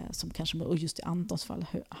 Exakt. Som kanske, och just i Antons fall,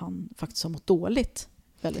 han faktiskt har mått dåligt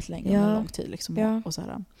väldigt länge, under lång tid. Liksom, och så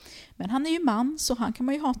här. Men han är ju man, så han kan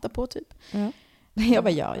man ju hata på typ. Jag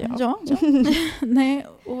bara ja. Nej,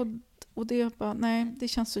 och det bara, det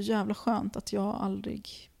känns så jävla skönt att jag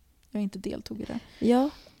inte deltog i det. Ja,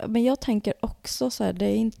 men jag tänker också också så här, det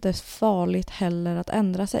är inte farligt heller att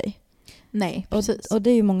ändra sig. Nej, precis. Och det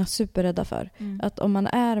är ju många superrädda för. Att om man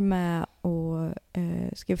är med och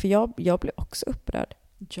för jag blev också upprörd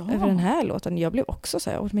över den här låten. Jag blev också så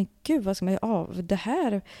här, men gud, vad ska man göra av det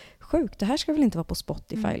här? Är sjukt, det här ska väl inte vara på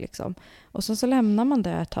Spotify liksom. Och så lämnar man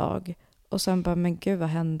det ett tag. Och sen bara, men gud, vad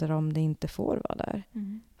händer om det inte får vara där?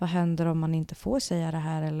 Vad händer om man inte får säga det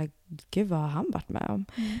här? Eller gud, vad har han varit med om?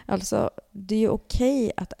 Alltså, det är ju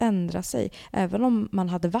okej att ändra sig. Även om man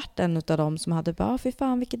hade varit en av dem som hade bara, fy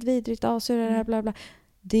fan, vilket vidrigt avsur det här, bla bla.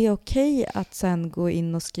 Det är okej att sen gå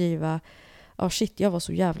in och skriva, shit, jag var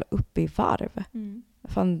så jävla uppe i varv.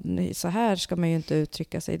 Fan, så här ska man ju inte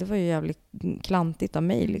uttrycka sig. Det var ju jävligt klantigt av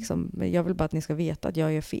mig. Liksom. Jag vill bara att ni ska veta att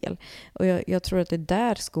jag gör fel. Och jag tror att det är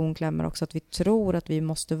där skon klämmer också. Att vi tror att vi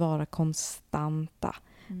måste vara konstanta.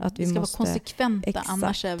 Att vi ska måste vara konsekventa, exakt.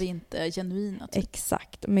 Annars är vi inte genuina. Typ.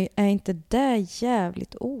 Exakt. Men är inte det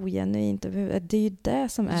jävligt ogenuint? Det är ju det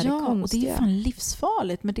som är det konstiga. Ja, och det är fan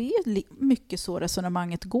livsfarligt. Men det är mycket så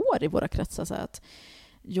resonemanget går i våra kretsar. Så att,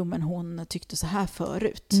 jo, men hon tyckte så här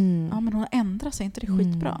förut. Ja, men hon har ändrat sig. Inte det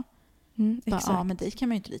skitbra? Bara, ja, men dig kan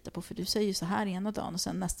man ju inte lita på. För du säger ju så här ena dagen. Och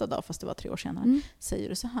sen nästa dag, fast det var 3 år senare, säger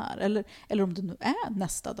du så här. Eller om det nu är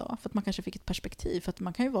nästa dag. För att man kanske fick ett perspektiv. För att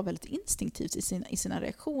man kan ju vara väldigt instinktiv i sina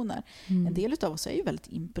reaktioner. En del av oss är ju väldigt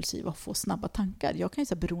impulsiva och får snabba tankar. Jag kan ju,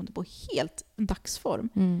 så här, beroende på helt dagsform,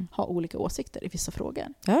 ha olika åsikter i vissa frågor.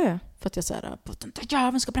 Ja. För att jag säger att den där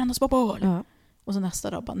jäveln ska brännas på bål. Ja. Och så nästa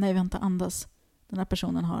dag bara, nej, vänta, andas. Den här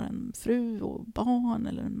personen har en fru och barn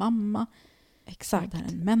eller en mamma. Exakt. Det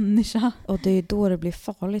är en människa. Och det är då det blir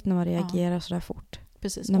farligt när man reagerar så där fort.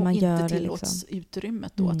 Precis, när och man inte tillåts liksom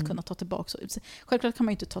utrymmet då att kunna ta tillbaka. Självklart kan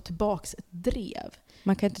man ju inte ta tillbaka ett drev.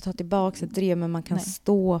 Man kan inte ta tillbaka ett drev, men man kan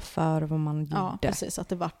stå för vad man gjorde. Ja, precis, att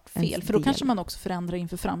det var fel. För då kanske man också förändrar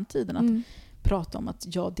inför framtiden. Att prata om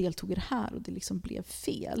att jag deltog i det här och det liksom blev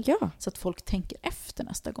fel. Ja. Så att folk tänker efter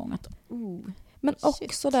nästa gång att men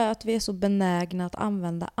också det att vi är så benägna att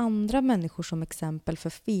använda andra människor som exempel för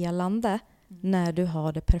felande när du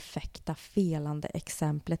har det perfekta felande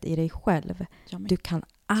exemplet i dig själv. Ja, du kan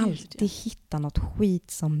alltid hitta något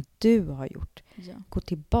skit som du har gjort. Ja. Gå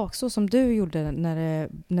tillbaka så som du gjorde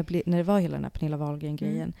när det var hela den här Pernilla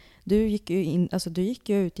Wahlgren-grejen. Du gick ju in, alltså du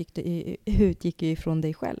utgick ju ifrån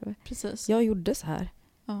dig själv. Precis. Jag gjorde så här.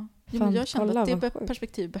 Ja. Men jag kände att det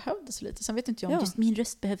perspektiv behövdes lite. Sen vet inte jag om just min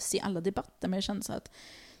röst behövs i alla debatter, men jag kände så att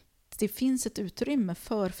det finns ett utrymme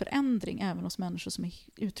för förändring även hos människor som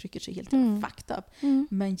uttrycker sig helt fucked up.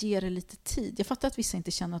 Men ger det lite tid. Jag fattar att vissa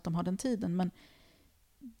inte känner att de har den tiden, men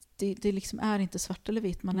det liksom är inte svart eller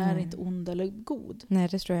vitt. Man är inte ond eller god. Nej,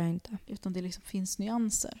 det tror jag inte. Utan det liksom finns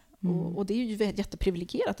nyanser. Och det är ju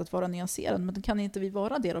jätteprivilegierat att vara nyanserad, men kan inte vi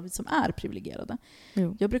vara det av vi som är privilegierade?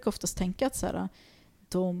 Jo. Jag brukar oftast tänka att så här,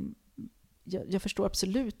 jag förstår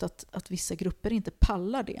absolut att vissa grupper inte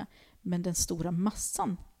pallar det, men den stora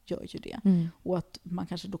massan gör ju det. Och att man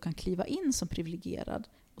kanske då kan kliva in som privilegierad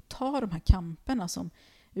och ta de här kamperna som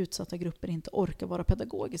utsatta grupper inte orkar vara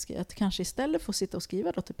pedagogiska. Att kanske istället få sitta och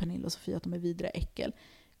skriva då till Pernilla och Sofia att de är vidriga äckel,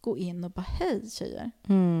 gå in och bara, hej tjejer,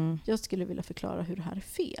 jag skulle vilja förklara hur det här är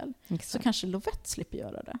fel. Exakt. Så kanske Lovette slipper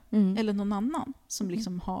göra det. Eller någon annan som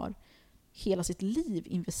liksom har hela sitt liv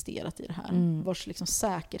investerat i det här. Vars liksom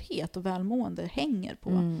säkerhet och välmående hänger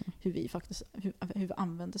på hur vi faktiskt hur vi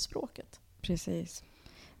använder språket. Precis.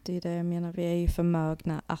 Det är det jag menar. Vi är ju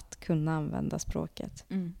förmögna att kunna använda språket.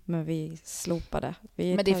 Men vi slopar det.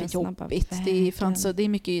 Men det är för jobbigt. Det är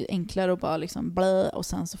mycket enklare att bara liksom blä, och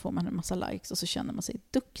sen så får man en massa likes och så känner man sig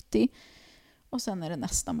duktig. Och sen är det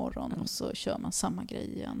nästa morgon och så kör man samma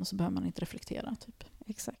grej igen och så behöver man inte reflektera. Typ.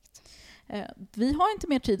 Exakt. Vi har inte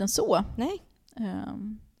mer tid än så. Nej.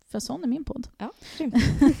 För sån är min podd. Ja, men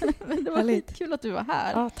det var kul att du var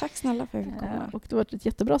här. Ja, tack snälla för att jag fick komma. Och det var ett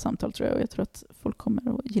jättebra samtal tror jag. Och jag tror att folk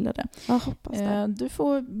kommer att gilla det. Jag hoppas det. Du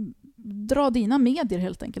får dra dina medier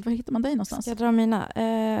helt enkelt. Var hittar man dig någonstans? Ska jag dra mina?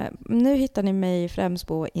 Nu hittar ni mig främst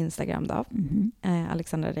på Instagram då.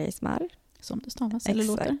 Alexandra Reismar. Som det stavas? Exakt, eller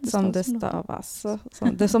låter? som det stavas.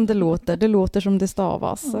 Som det låter. Det låter som det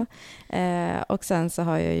stavas. Och sen så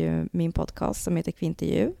har jag ju min podcast som heter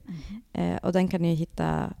Kvintervju. Och den kan ni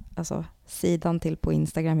hitta, alltså sidan till på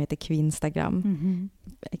Instagram heter Kvinstagram.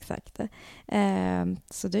 Exakt.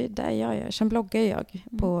 Så det är där jag gör. Sen bloggar jag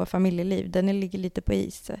på familjeliv. Den ligger lite på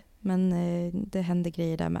is. Men det händer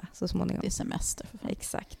grejer där med så småningom. Det är semester för fan.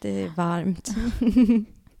 Exakt, det är varmt.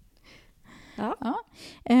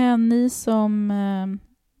 Ni som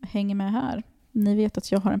hänger med här, ni vet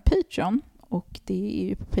att jag har en Patreon, och det är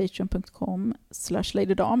ju på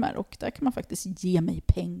patreon.com/ladydamer, och där kan man faktiskt ge mig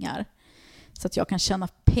pengar så att jag kan tjäna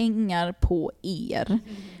pengar på er.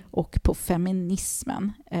 och på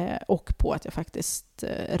feminismen och på att jag faktiskt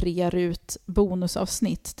rear ut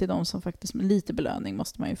bonusavsnitt till de som faktiskt med lite belöning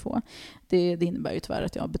måste man ju få. Det innebär ju tyvärr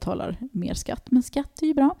att jag betalar mer skatt, men skatt är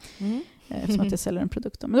ju bra eftersom att jag säljer en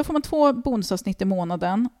produkt. Men då får man 2 bonusavsnitt i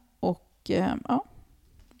månaden och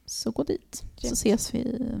så gå dit. Så ses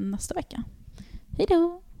vi nästa vecka. Hej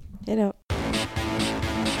då! Hej då!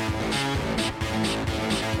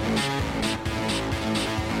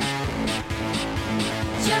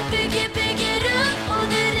 Jag bygger upp och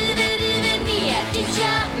du river ner. Du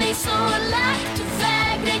gör mig så lack, du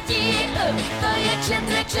vägrar ge upp. För jag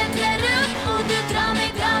klättrar upp och du drar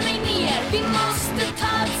mig ner. Vi måste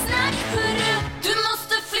ta ett snack, hörru. Du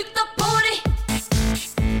måste flytta på dig.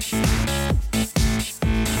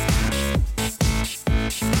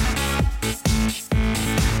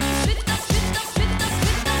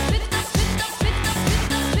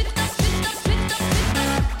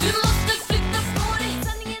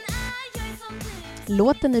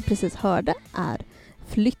 Låten ni precis hörde är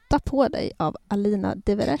Flytta på dig av Alina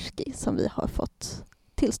Devereski som vi har fått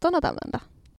tillstånd att använda.